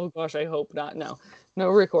don't. Oh gosh, I hope not. No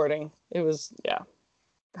recording. It was, yeah,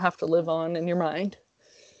 have to live on in your mind.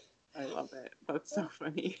 I love it. That's so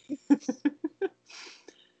funny.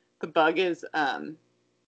 The bug is, I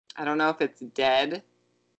don't know if it's dead,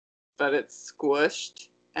 but it's squished.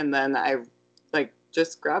 And then I like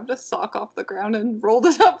just grabbed a sock off the ground and rolled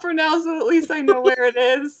it up for now, so at least I know where it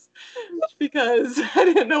is, because I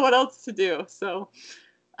didn't know what else to do. So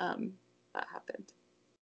that happened.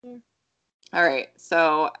 Yeah. All right.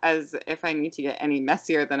 So as if I need to get any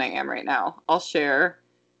messier than I am right now, I'll share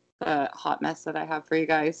the hot mess that I have for you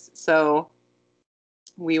guys. So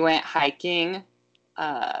we went hiking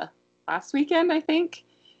last weekend, I think,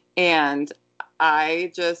 and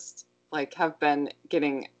I just like have been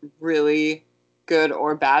getting really good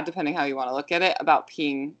or bad, depending how you want to look at it, about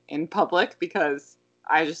peeing in public, because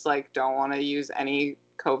I just like don't want to use any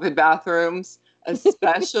COVID bathrooms,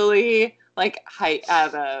 especially like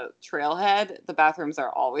at a trailhead. The bathrooms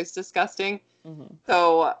are always disgusting. Mm-hmm.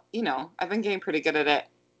 So, I've been getting pretty good at it.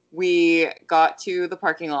 We got to the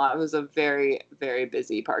parking lot. It was a very, very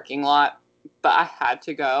busy parking lot, but I had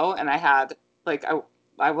to go, and I had like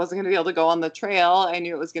I wasn't going to be able to go on the trail. I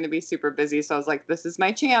knew it was going to be super busy, so I was like, this is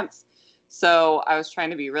my chance. So I was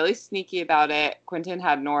trying to be really sneaky about it. Quentin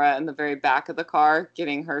had Nora in the very back of the car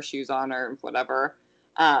getting her shoes on or whatever.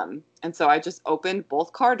 And so I just opened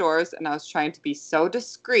both car doors, and I was trying to be so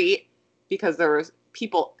discreet because there was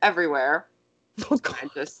people everywhere. I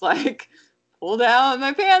just like pull down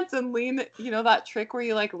my pants and lean, that trick where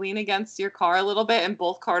you like lean against your car a little bit and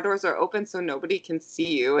both car doors are open so nobody can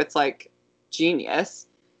see you. It's like genius.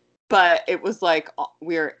 But it was like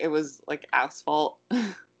it was like asphalt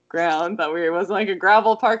ground, but it was like a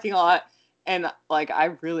gravel parking lot. and like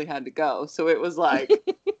I really had to go. So it was like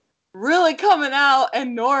really coming out,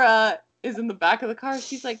 and Nora is in the back of the car.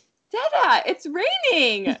 She's like, Dada, it's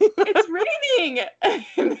raining. It's raining.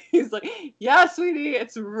 And he's like, yeah, sweetie,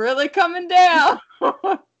 it's really coming down.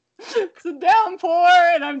 It's a downpour.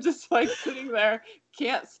 And I'm just like sitting there,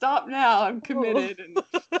 can't stop now. I'm committed. And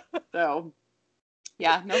so,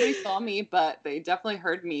 yeah, nobody saw me, but they definitely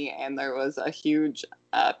heard me. And there was a huge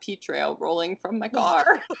pea trail rolling from my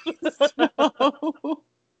car. So,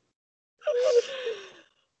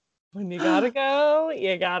 when you gotta go,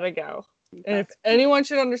 you gotta go. And if anyone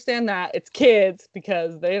should understand that, it's kids,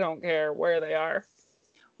 because they don't care where they are.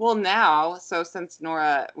 Well, now, so since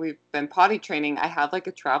Nora, we've been potty training, I have like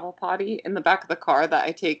a travel potty in the back of the car that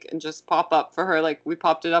I take and just pop up for her. Like we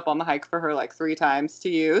popped it up on the hike for her like 3 times to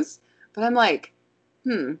use. But I'm like,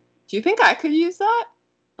 do you think I could use that?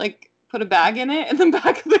 Like put a bag in it in the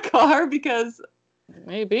back of the car? Because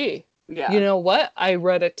maybe. Yeah. You know what? I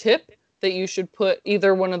read a tip that you should put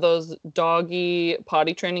either one of those doggy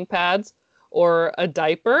potty training pads or a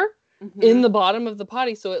diaper in the bottom of the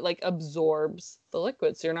potty, so it like absorbs the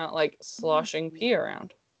liquid, so you're not like sloshing pee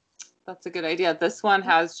around. That's a good idea. This one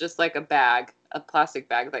has just like a bag, a plastic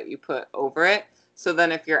bag that you put over it. So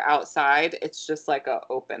then if you're outside, it's just like a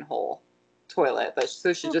open hole toilet.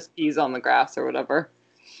 So she just pees on the grass or whatever.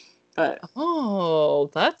 But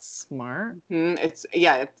that's smart.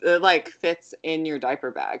 It like fits in your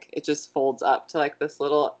diaper bag. It just folds up to like this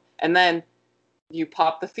little, and then you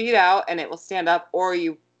pop the feet out and it will stand up, or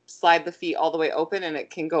you slide the feet all the way open and it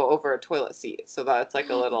can go over a toilet seat. So that it's like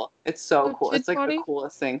a little, it's so cool. It's like potty? The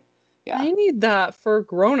coolest thing. Yeah. I need that for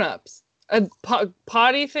grown-ups.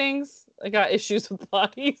 Potty things. I got issues with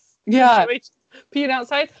potties. Yeah. Peeing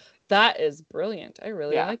outside. That is brilliant. I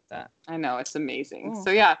really like that. I know. It's amazing. Oh.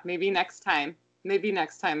 So yeah, maybe next time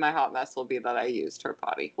my hot mess will be that I used her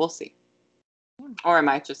potty. We'll see. Or I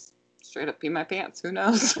might just straight up pee my pants. Who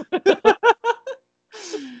knows?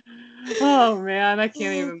 Oh man, I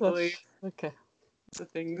can't even believe the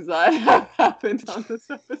things that have happened on this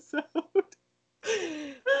episode.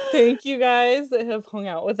 Thank you guys that have hung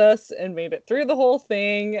out with us and made it through the whole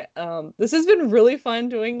thing. This has been really fun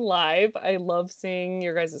doing live. I love seeing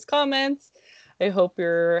your guys' comments. I hope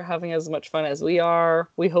you're having as much fun as we are.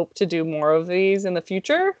 We hope to do more of these in the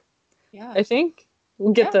future. Yeah. I think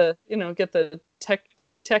we'll get the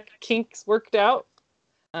tech kinks worked out.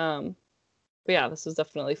 But yeah, this was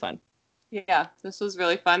definitely fun. Yeah, this was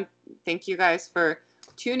really fun. Thank you guys for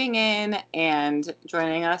tuning in and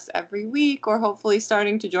joining us every week, or hopefully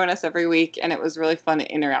starting to join us every week. And it was really fun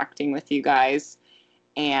interacting with you guys.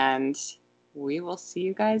 And we will see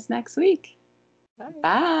you guys next week. Bye.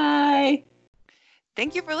 Bye.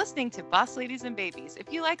 Thank you for listening to Boss Ladies and Babies.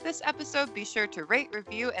 If you like this episode, be sure to rate,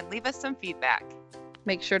 review, and leave us some feedback.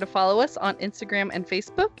 Make sure to follow us on Instagram and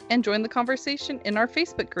Facebook, and join the conversation in our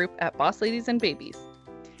Facebook group at Boss Ladies and Babies.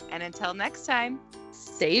 And until next time,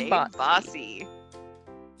 stay bossy.